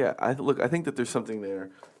just, yeah, I think that there's something there.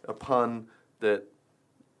 A pun that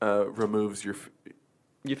removes your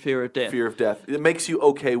fear of death. Fear of death. It makes you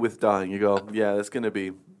okay with dying. You go, yeah,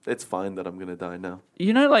 it's fine that I'm going to die now.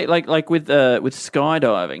 You know, like with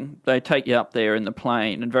skydiving, they take you up there in the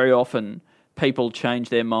plane, and very often people change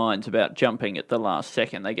their minds about jumping at the last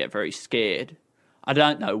second. They get very scared. I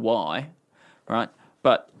don't know why, right?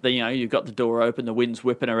 But you've got the door open, the wind's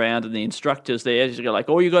whipping around, and the instructor's there. He's like,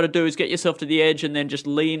 all you got to do is get yourself to the edge and then just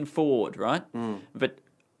lean forward, right? But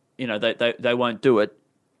they won't do it,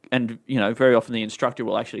 and very often the instructor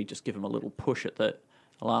will actually just give them a little push at the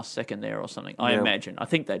last second there or something. I imagine. I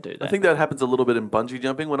think they do that. I think that happens a little bit in bungee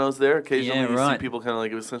jumping when I was there. Occasionally, you see people kind of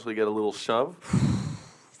like essentially get a little shove.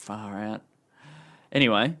 Far out.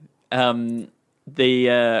 Anyway, maybe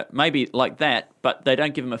like that, but they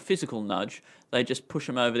don't give them a physical nudge. They just push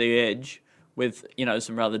them over the edge with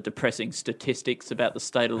some rather depressing statistics about the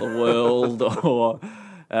state of the world, or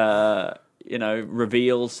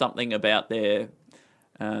reveal something about their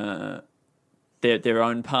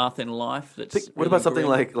own path in life. What about something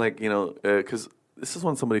like because this is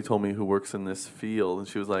when somebody told me who works in this field, and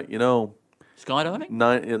she was like, skydiving?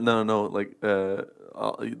 No, like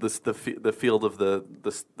the field of the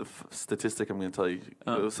statistic I'm going to tell you.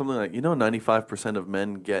 It was something like 95% of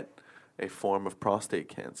men get a form of prostate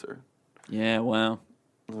cancer. Yeah, wow.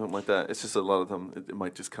 Something like that. It's just a lot of them. It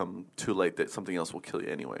might just come too late that something else will kill you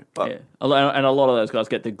anyway. But yeah, and a lot of those guys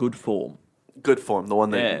get the good form. Good form, the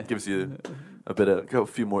one that gives you a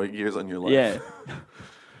few more years on your life. Yeah.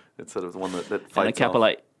 It's sort of the one that fights and a couple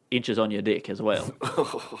off. of inches on your dick as well.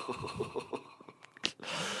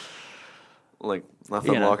 Like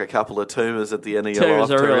nothing like a couple of tumors at the end of your life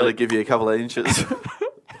to really give you a couple of inches.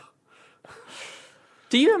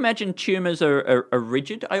 Do you imagine tumours are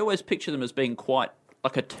rigid? I always picture them as being quite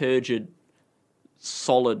like a turgid,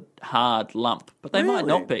 solid, hard lump, but they might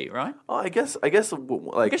not be, right? Oh, I guess I guess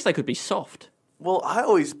they could be soft. Well, I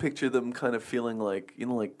always picture them kind of feeling like,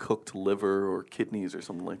 like cooked liver or kidneys or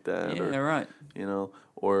something like that. Yeah, or, right.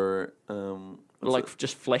 Or like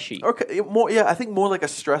just fleshy. Okay, more. Yeah, I think more like a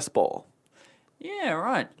stress ball. Yeah,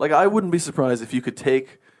 right. Like I wouldn't be surprised if you could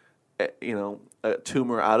take, a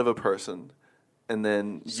tumor out of a person, and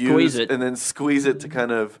then squeeze it to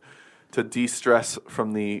kind of to de-stress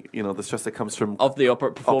from the the stress that comes from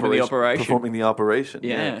performing the operation.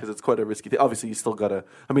 Yeah, because it's quite a risky thing. Obviously, you still gotta.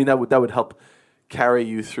 I mean, that would help carry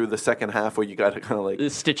you through the second half where you got to kind of like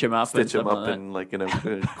stitch them up, and like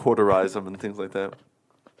cauterize them and things like that.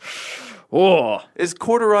 Oh, is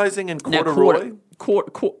cauterizing and corduroy?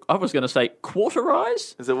 I was going to say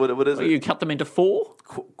cauterize. Is it what is it? You cut them into four.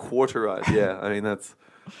 Cauterize. Yeah, I mean I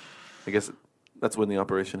guess that's when the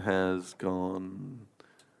operation has gone.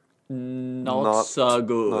 Not so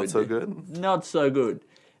good. Not so good. Not so good.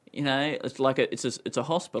 It's like it's a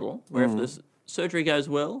hospital where if the surgery goes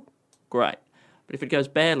well, great. But if it goes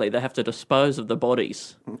badly, they have to dispose of the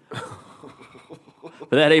bodies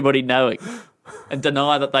without anybody knowing and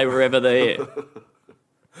deny that they were ever there.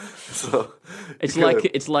 So it's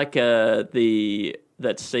like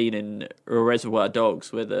that scene in Reservoir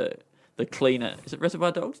Dogs where the cleaner, is it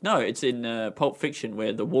Reservoir Dogs? No, it's in Pulp Fiction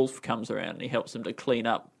where the wolf comes around and he helps them to clean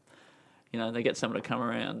up. They get someone to come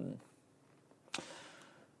around.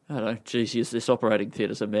 I don't know. Geez, this operating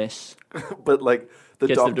theatre's a mess. But like the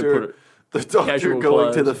doctor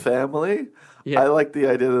going to the family. Yeah. I like the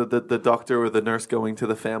idea that the doctor or the nurse going to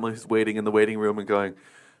the family who's waiting in the waiting room and going,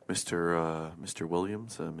 Mr.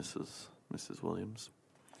 Williams, Mrs. Williams,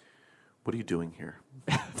 what are you doing here?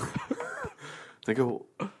 They go,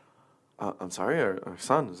 I'm sorry, our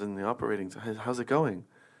son is in the operating. How's it going?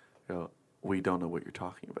 They go, we don't know what you're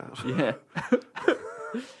talking about. Yeah.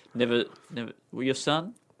 Never. Were your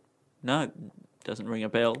son? No, doesn't ring a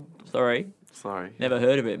bell. Sorry. Never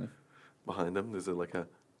heard of him. Behind him, there's like a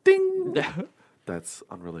ding. That's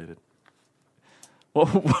unrelated.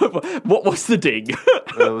 What was the ding?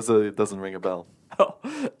 It doesn't ring a bell.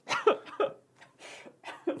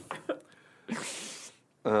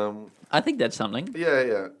 I think that's something.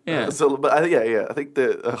 Yeah. Yeah. I think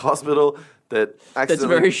the hospital that accidentally that's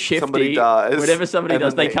very shifty. Somebody dies. Whenever somebody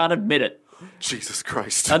does, they can't admit it. Jesus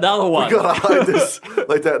Christ! Another one. We gotta hide this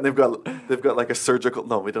like that, and they've got like a surgical.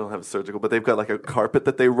 No, we don't have a surgical, but they've got like a carpet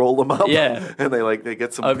that they roll them up. Yeah, and they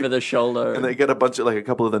get some over the shoulder, and they get a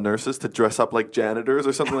couple of the nurses to dress up like janitors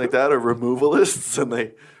or something like that, or removalists, and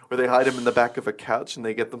they hide them in the back of a couch, and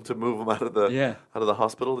they get them to move them out of the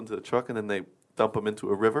hospital into the truck, and then they dump them into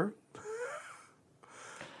a river.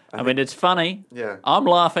 I mean, it's funny. Yeah, I'm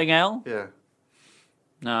laughing, Al. Yeah.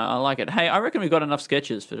 No, I like it. Hey, I reckon we've got enough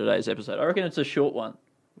sketches for today's episode. I reckon it's a short one.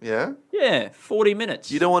 Yeah? Yeah, 40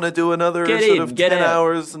 minutes. You don't want to do another 10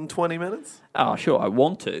 hours and 20 minutes? Oh, sure, I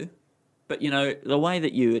want to. But, the way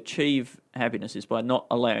that you achieve happiness is by not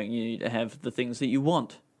allowing you to have the things that you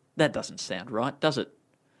want. That doesn't sound right, does it?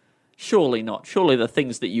 Surely not. Surely the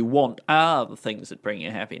things that you want are the things that bring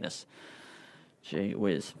you happiness. Gee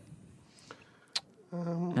whiz.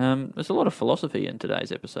 There's a lot of philosophy in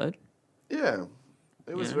today's episode. Yeah.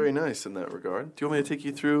 It was very nice in that regard. Do you want me to take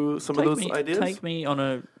you through some of those ideas? Take me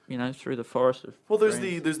on through the forest of there's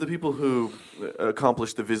the people who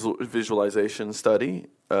accomplished the visualization study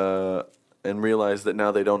and realize that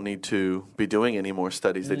now they don't need to be doing any more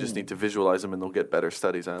studies. They just need to visualize them, and they'll get better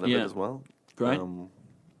studies out of it as well. Great.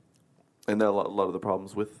 And a lot of the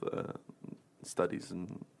problems with studies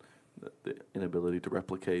and the inability to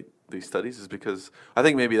replicate these studies is because I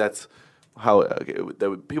think maybe that's how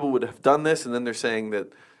people would have done this, and then they're saying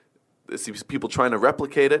that it seems people trying to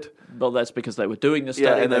replicate it. Well, that's because they were doing the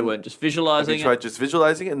study, and they weren't just visualizing it. They tried just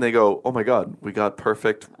visualizing it, and they go, oh my God, we got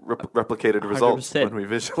perfect replicated results 100%. When we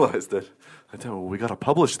visualized it. I tell them, well, we got to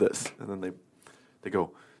publish this. And then they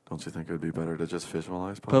go, don't you think it would be better to just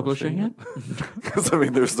visualize publishing it? Because,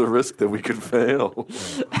 there's the risk that we could fail.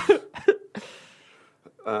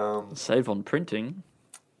 Save on printing.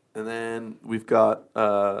 And then we've got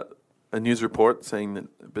a news report saying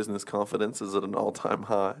that business confidence is at an all-time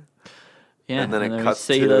high. Yeah, and then it cuts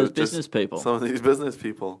to those business people. Some of these business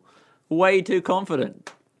people. Way too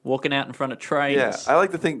confident. Walking out in front of trains. Yeah, I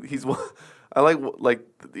like to think I like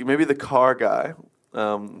maybe the car guy,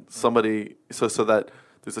 somebody, so that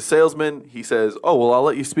there's a salesman. He says, "Oh, well, I'll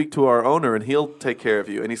let you speak to our owner, and he'll take care of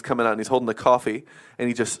you." And he's coming out, and he's holding the coffee, and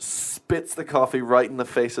he just spits the coffee right in the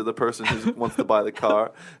face of the person who wants to buy the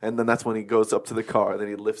car. And then that's when he goes up to the car, and then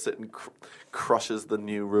he lifts it and crushes the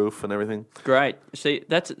new roof and everything. Great. See,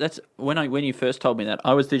 that's when you first told me that,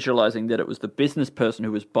 I was visualizing that it was the business person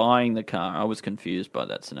who was buying the car. I was confused by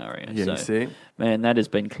that scenario. Yeah, so, you see? Man, that has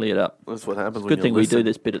been cleared up. That's what happens. Good thing we do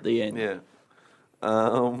this bit at the end. Yeah.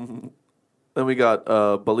 Then we got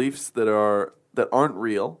beliefs that aren't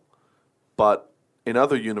real, but in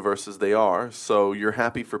other universes they are. So you're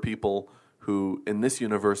happy for people who in this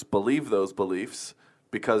universe believe those beliefs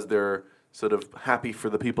because they're sort of happy for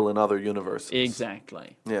the people in other universes.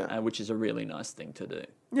 Exactly. Yeah. Which is a really nice thing to do.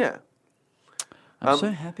 Yeah. I'm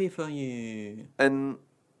so happy for you. And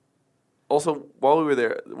also, while we were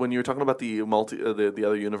there, when you were talking about the the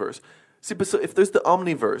other universe, see, but so if there's the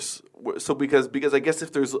omniverse, so because I guess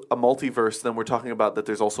if there's a multiverse, then we're talking about that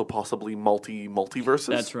there's also possibly multiverses.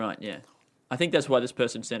 That's right. Yeah, I think that's why this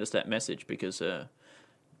person sent us that message because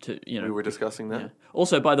we were discussing that. Yeah.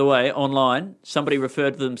 Also, by the way, online somebody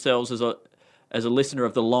referred to themselves as a listener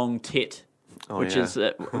of the long tit, which is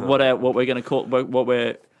what we're going to call what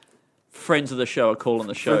we're friends of the show are calling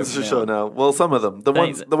the show. Friends of the show now. Well, some of them, the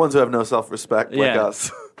ones who have no self-respect like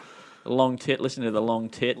us. The long tit. Listen to the long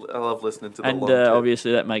tit. I love listening to the long tit. And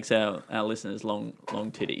obviously that makes our listeners long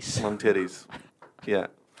titties. Long titties. Yeah.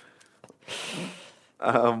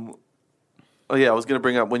 Oh yeah, I was going to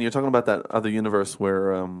bring up when you're talking about that other universe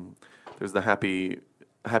where there's the happy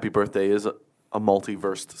birthday is a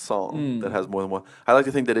multiversed song that has more than one. I like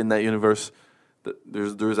to think that in that universe, that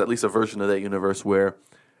there's at least a version of that universe where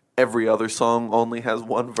every other song only has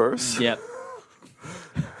one verse. Yep.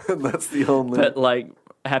 And that's the only. But like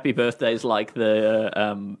Happy Birthday is like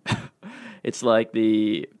the it's like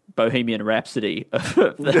the Bohemian Rhapsody of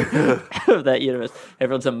that universe.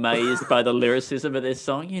 Everyone's amazed by the lyricism of this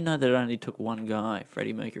song. You know that it only took one guy,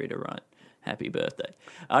 Freddie Mercury, to write Happy Birthday.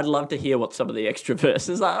 I'd love to hear what some of the extra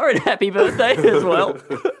verses are in Happy Birthday as well.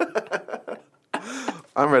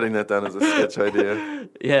 I'm writing that down as a sketch idea.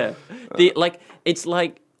 Yeah. It's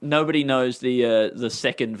like nobody knows the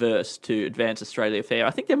second verse to Advance Australia Fair.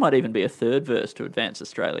 I think there might even be a third verse to Advance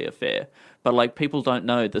Australia Fair. But like people don't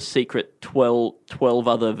know the secret 12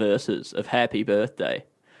 other verses of Happy Birthday.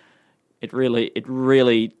 It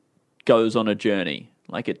really goes on a journey.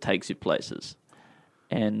 Like it takes you places.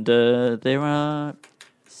 And there are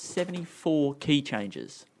 74 key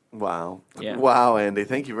changes. Wow. Yeah. Wow, Andy.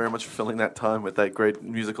 Thank you very much for filling that time with that great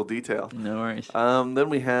musical detail. No worries. Then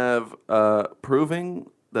we have proving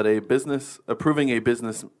a business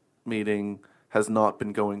meeting has not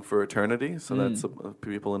been going for eternity. So that's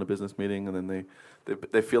people in a business meeting, and then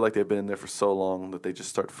they feel like they've been in there for so long that they just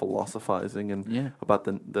start philosophizing and about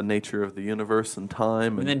the nature of the universe and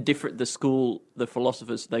time. And then the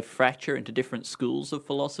philosophers, they fracture into different schools of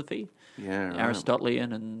philosophy. Yeah, right.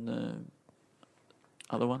 Aristotelian and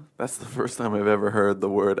other one. That's the first time I've ever heard the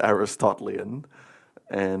word Aristotelian.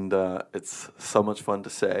 And it's so much fun to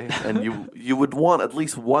say. And you would want at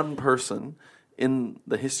least one person in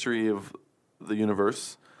the history of the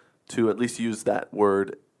universe to at least use that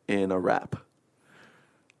word in a rap.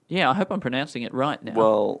 Yeah, I hope I'm pronouncing it right now.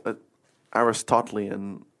 Well,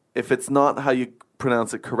 Aristotelian, if it's not how you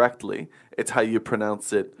pronounce it correctly, it's how you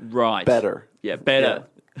pronounce it better. Yeah, better.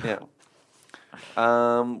 Yeah.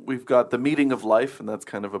 We've got the meeting of life, and that's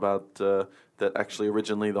kind of about that actually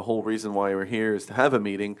originally the whole reason why we're here is to have a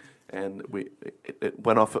meeting, and it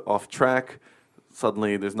went off track.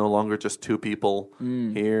 Suddenly there's no longer just two people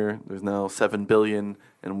here. There's now 7 billion,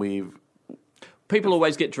 and people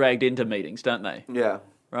always get dragged into meetings, don't they? Yeah.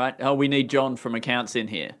 Right? Oh, we need John from accounts in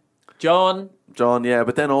here. John, yeah,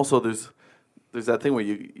 but then also there's that thing where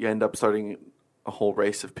you end up starting a whole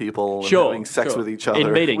race of people and having sex with each other.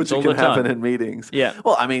 In meetings, which all can the time. happen in meetings. Yeah.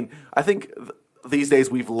 Well, I mean, I think these days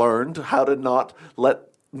we've learned how to not let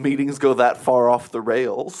meetings go that far off the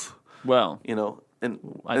rails. Well, and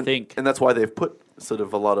think that's why they've put sort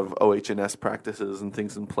of a lot of OH&S practices and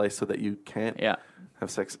things in place so that you can't have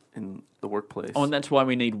sex in the workplace. Oh, and that's why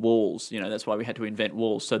we need walls. That's why we had to invent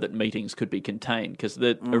walls so that meetings could be contained, because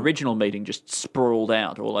the original meeting just sprawled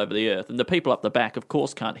out all over the earth, and the people up the back, of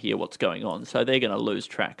course, can't hear what's going on, so they're going to lose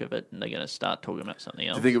track of it, and they're going to start talking about something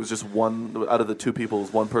else. Do you think it was just one out of the two people,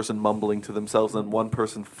 was one person mumbling to themselves and one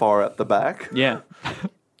person far at the back? Yeah.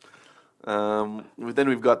 Then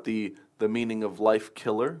we've got the meaning of life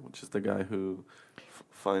killer, which is the guy who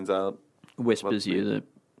finds out, whispers you the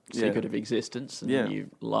secret of existence, and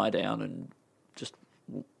you lie down and just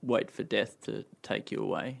wait for death to take you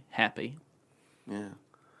away, happy. Yeah.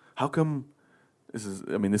 How come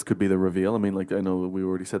this could be the reveal. I mean, like, I know we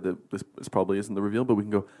already said that this probably isn't the reveal, but we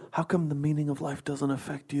can go, how come the meaning of life doesn't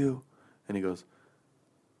affect you? And he goes,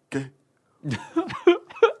 ¿Qué?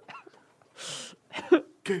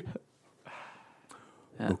 ¿Qué?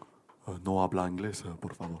 Look, no habla inglés,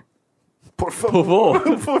 por favor. Por favor.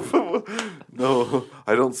 Por favor. No,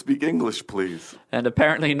 I don't speak English, please. And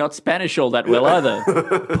apparently not Spanish all that well either.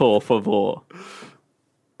 Por favor.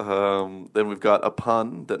 Then we've got a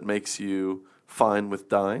pun that makes you fine with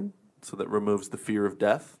dying, so that removes the fear of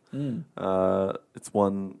death. It's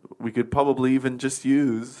one we could probably even just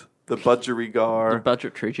use. The budgerigar. The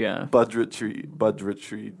budgetary jar.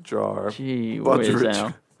 Budgetary jar. Gee, where's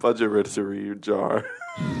Al? Budgetary jar.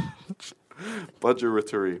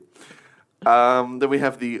 Budgetary. Then we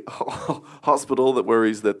have the hospital that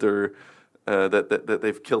worries that they're that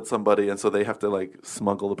they've killed somebody, and so they have to like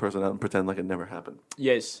smuggle the person out and pretend like it never happened.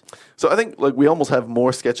 Yes. So I think like we almost have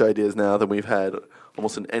more sketch ideas now than we've had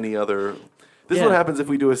almost in any other. This is what happens if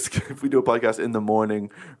we do a podcast in the morning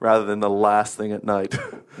rather than the last thing at night.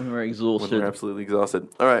 When we're exhausted. When we're absolutely exhausted.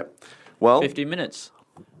 All right. Well, 50 minutes.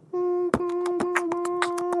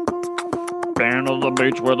 Down to the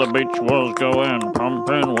beach where the beach was going,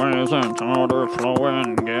 pumping waves and water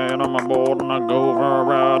flowing. Get on my board and I go for a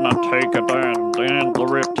ride and I take it down the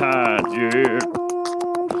riptide, yeah.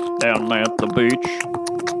 Down at the beach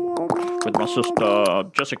with my sister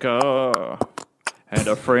Jessica and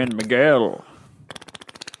her friend Miguel.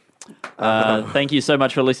 Thank you so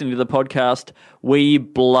much for listening to the podcast. We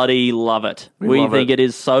bloody love it. We love think it. it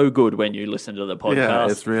is so good when you listen to the podcast. Yeah,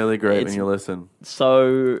 it's really great when you listen.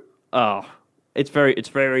 So, it's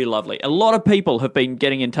very lovely. A lot of people have been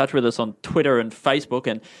getting in touch with us on Twitter and Facebook,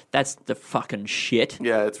 and that's the fucking shit.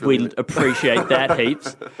 Yeah, it's really... We appreciate that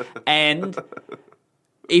heaps. And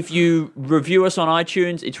if you review us on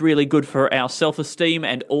iTunes, it's really good for our self-esteem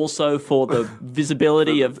and also for the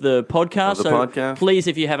visibility of the podcast. Podcast. Please,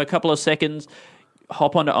 if you have a couple of seconds,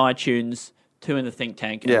 hop onto iTunes, Two in the Think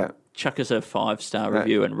Tank, and chuck us a 5-star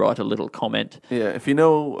review and write a little comment. Yeah, if you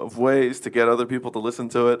know of ways to get other people to listen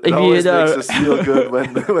to it, it always makes us feel good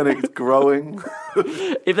when it's growing.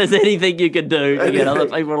 If there's anything you can do to get other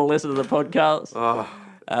people to listen to the podcast,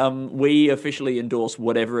 we officially endorse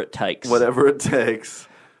whatever it takes. Whatever it takes.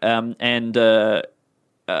 And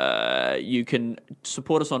you can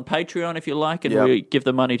support us on Patreon if you like, and we give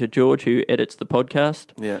the money to George, who edits the podcast.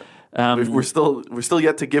 Yeah. We're still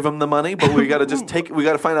yet to give him the money, but we got to just we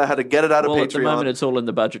got to find out how to get it out of Patreon. At the moment, it's all in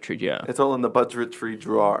the budgetary jar. It's all in the budgetary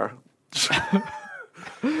drawer. That's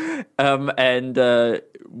really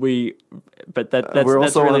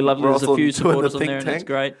lovely. There's a few supporters on there, and it's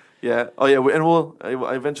great. Yeah. Oh, yeah. And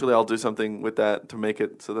eventually I'll do something with that to make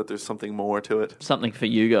it so that there's something more to it. Something for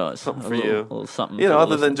you guys. Something for you. Or something.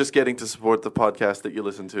 Other than just getting to support the podcast that you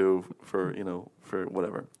listen to for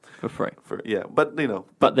whatever. For free. But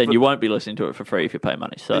then you won't be listening to it for free if you pay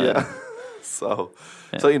money. So. Yeah. So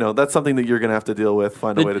that's something that you're going to have to deal with,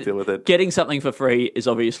 find a way to deal with it. Getting something for free is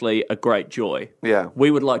obviously a great joy. Yeah.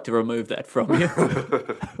 We would like to remove that from you.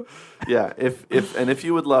 Yeah. If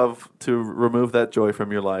you would love to remove that joy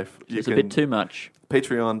from your life, it's a bit too much.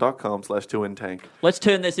 Patreon.com/2intank. Let's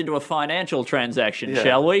turn this into a financial transaction,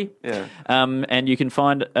 shall we? Yeah. And you can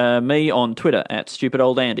find me on Twitter at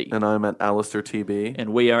StupidOldAndy. And I'm at Alistair TB.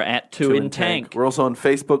 And we are at 2intank. We're also on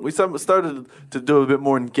Facebook. We started to do a bit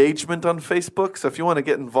more engagement on Facebook, so if you want to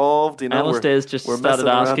get involved, Alistair's just started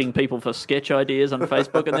asking people for sketch ideas on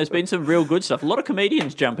Facebook, and there's been some real good stuff. A lot of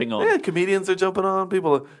comedians jumping on. Yeah, comedians are jumping on.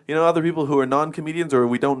 People, other people who are non-comedians or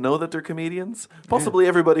we don't know that they're comedians. Possibly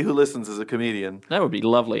everybody who listens is a comedian. That would be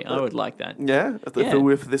lovely. I would like that. Yeah,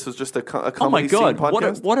 if this was just a comedy oh my God, scene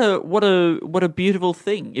podcast. What a beautiful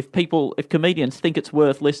thing! If comedians think it's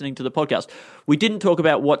worth listening to the podcast. We didn't talk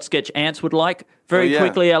about what sketch Ants would like. Very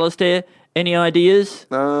quickly, Alistair. Any ideas?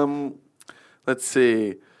 Let's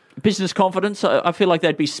see. Business confidence. I feel like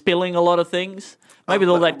they'd be spilling a lot of things. Maybe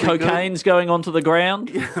all that cocaine's going onto the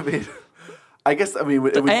ground. Yeah, I guess.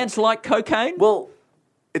 Do ants like cocaine? Well,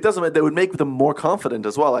 it doesn't matter. They would make them more confident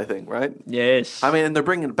as well, I think, right? Yes. And they're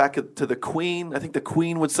bringing it back to the queen. I think the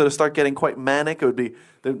queen would sort of start getting quite manic. It would be,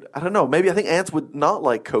 I don't know, maybe I think ants would not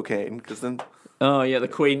like cocaine because then... Oh, yeah, the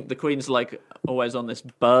queen's like always on this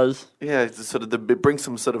buzz. Yeah, it's sort of it brings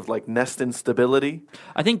some sort of like nest instability.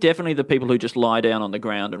 I think definitely the people who just lie down on the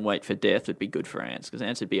ground and wait for death would be good for ants because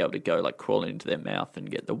ants would be able to go like crawling into their mouth and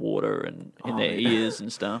get the water and in their ears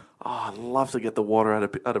and stuff. Oh, I'd love to get the water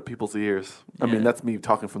out of people's ears. I mean, that's me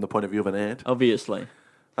talking from the point of view of an ant. Obviously.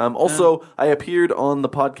 Also, I appeared on the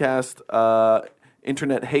podcast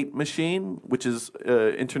Internet Hate Machine, which is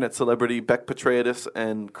internet celebrity Beck Petraeus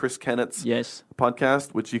and Chris Kennett's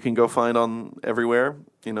podcast, which you can go find on everywhere,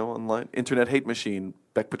 online. Internet Hate Machine,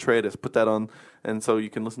 Beck Petraeus, put that on, and so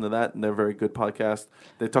you can listen to that, and they're a very good podcast.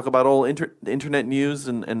 They talk about all internet news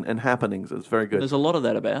and happenings. It's very good. There's a lot of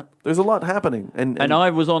that about. There's a lot happening. And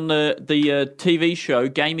I was on the TV show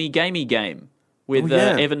Gamey Game with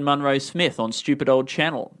Evan Munro Smith on Stupid Old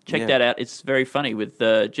Channel. Check that out. It's very funny with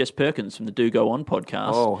Jess Perkins from the Do Go On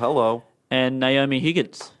podcast. Oh, hello. And Naomi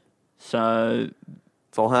Higgins. So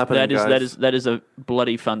it's all happening, guys. That is a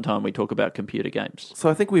bloody fun time. We talk about computer games. So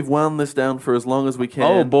I think we've wound this down for as long as we can.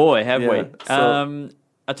 Oh boy, have we? So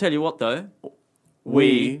I tell you what, though,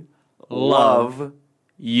 we love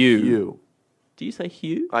you. Do you say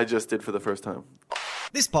Hugh? I just did for the first time.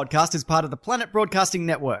 This podcast is part of the Planet Broadcasting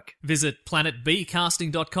Network. Visit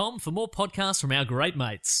planetbcasting.com for more podcasts from our great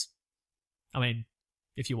mates. I mean,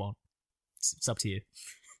 if you want. It's up to you.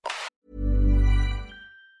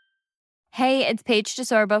 Hey, it's Paige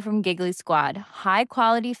DeSorbo from Giggly Squad. High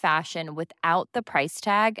quality fashion without the price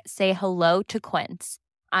tag. Say hello to Quince.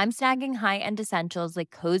 I'm snagging high-end essentials like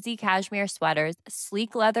cozy cashmere sweaters,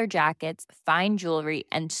 sleek leather jackets, fine jewelry,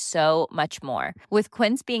 and so much more. With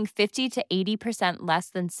Quince being 50 to 80% less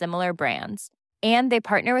than similar brands. And they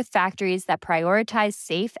partner with factories that prioritize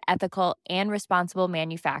safe, ethical, and responsible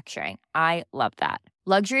manufacturing. I love that.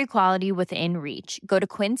 Luxury quality within reach. Go to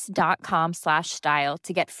quince.com/style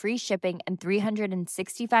to get free shipping and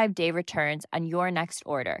 365-day returns on your next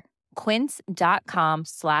order.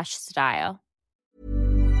 Quince.com/style.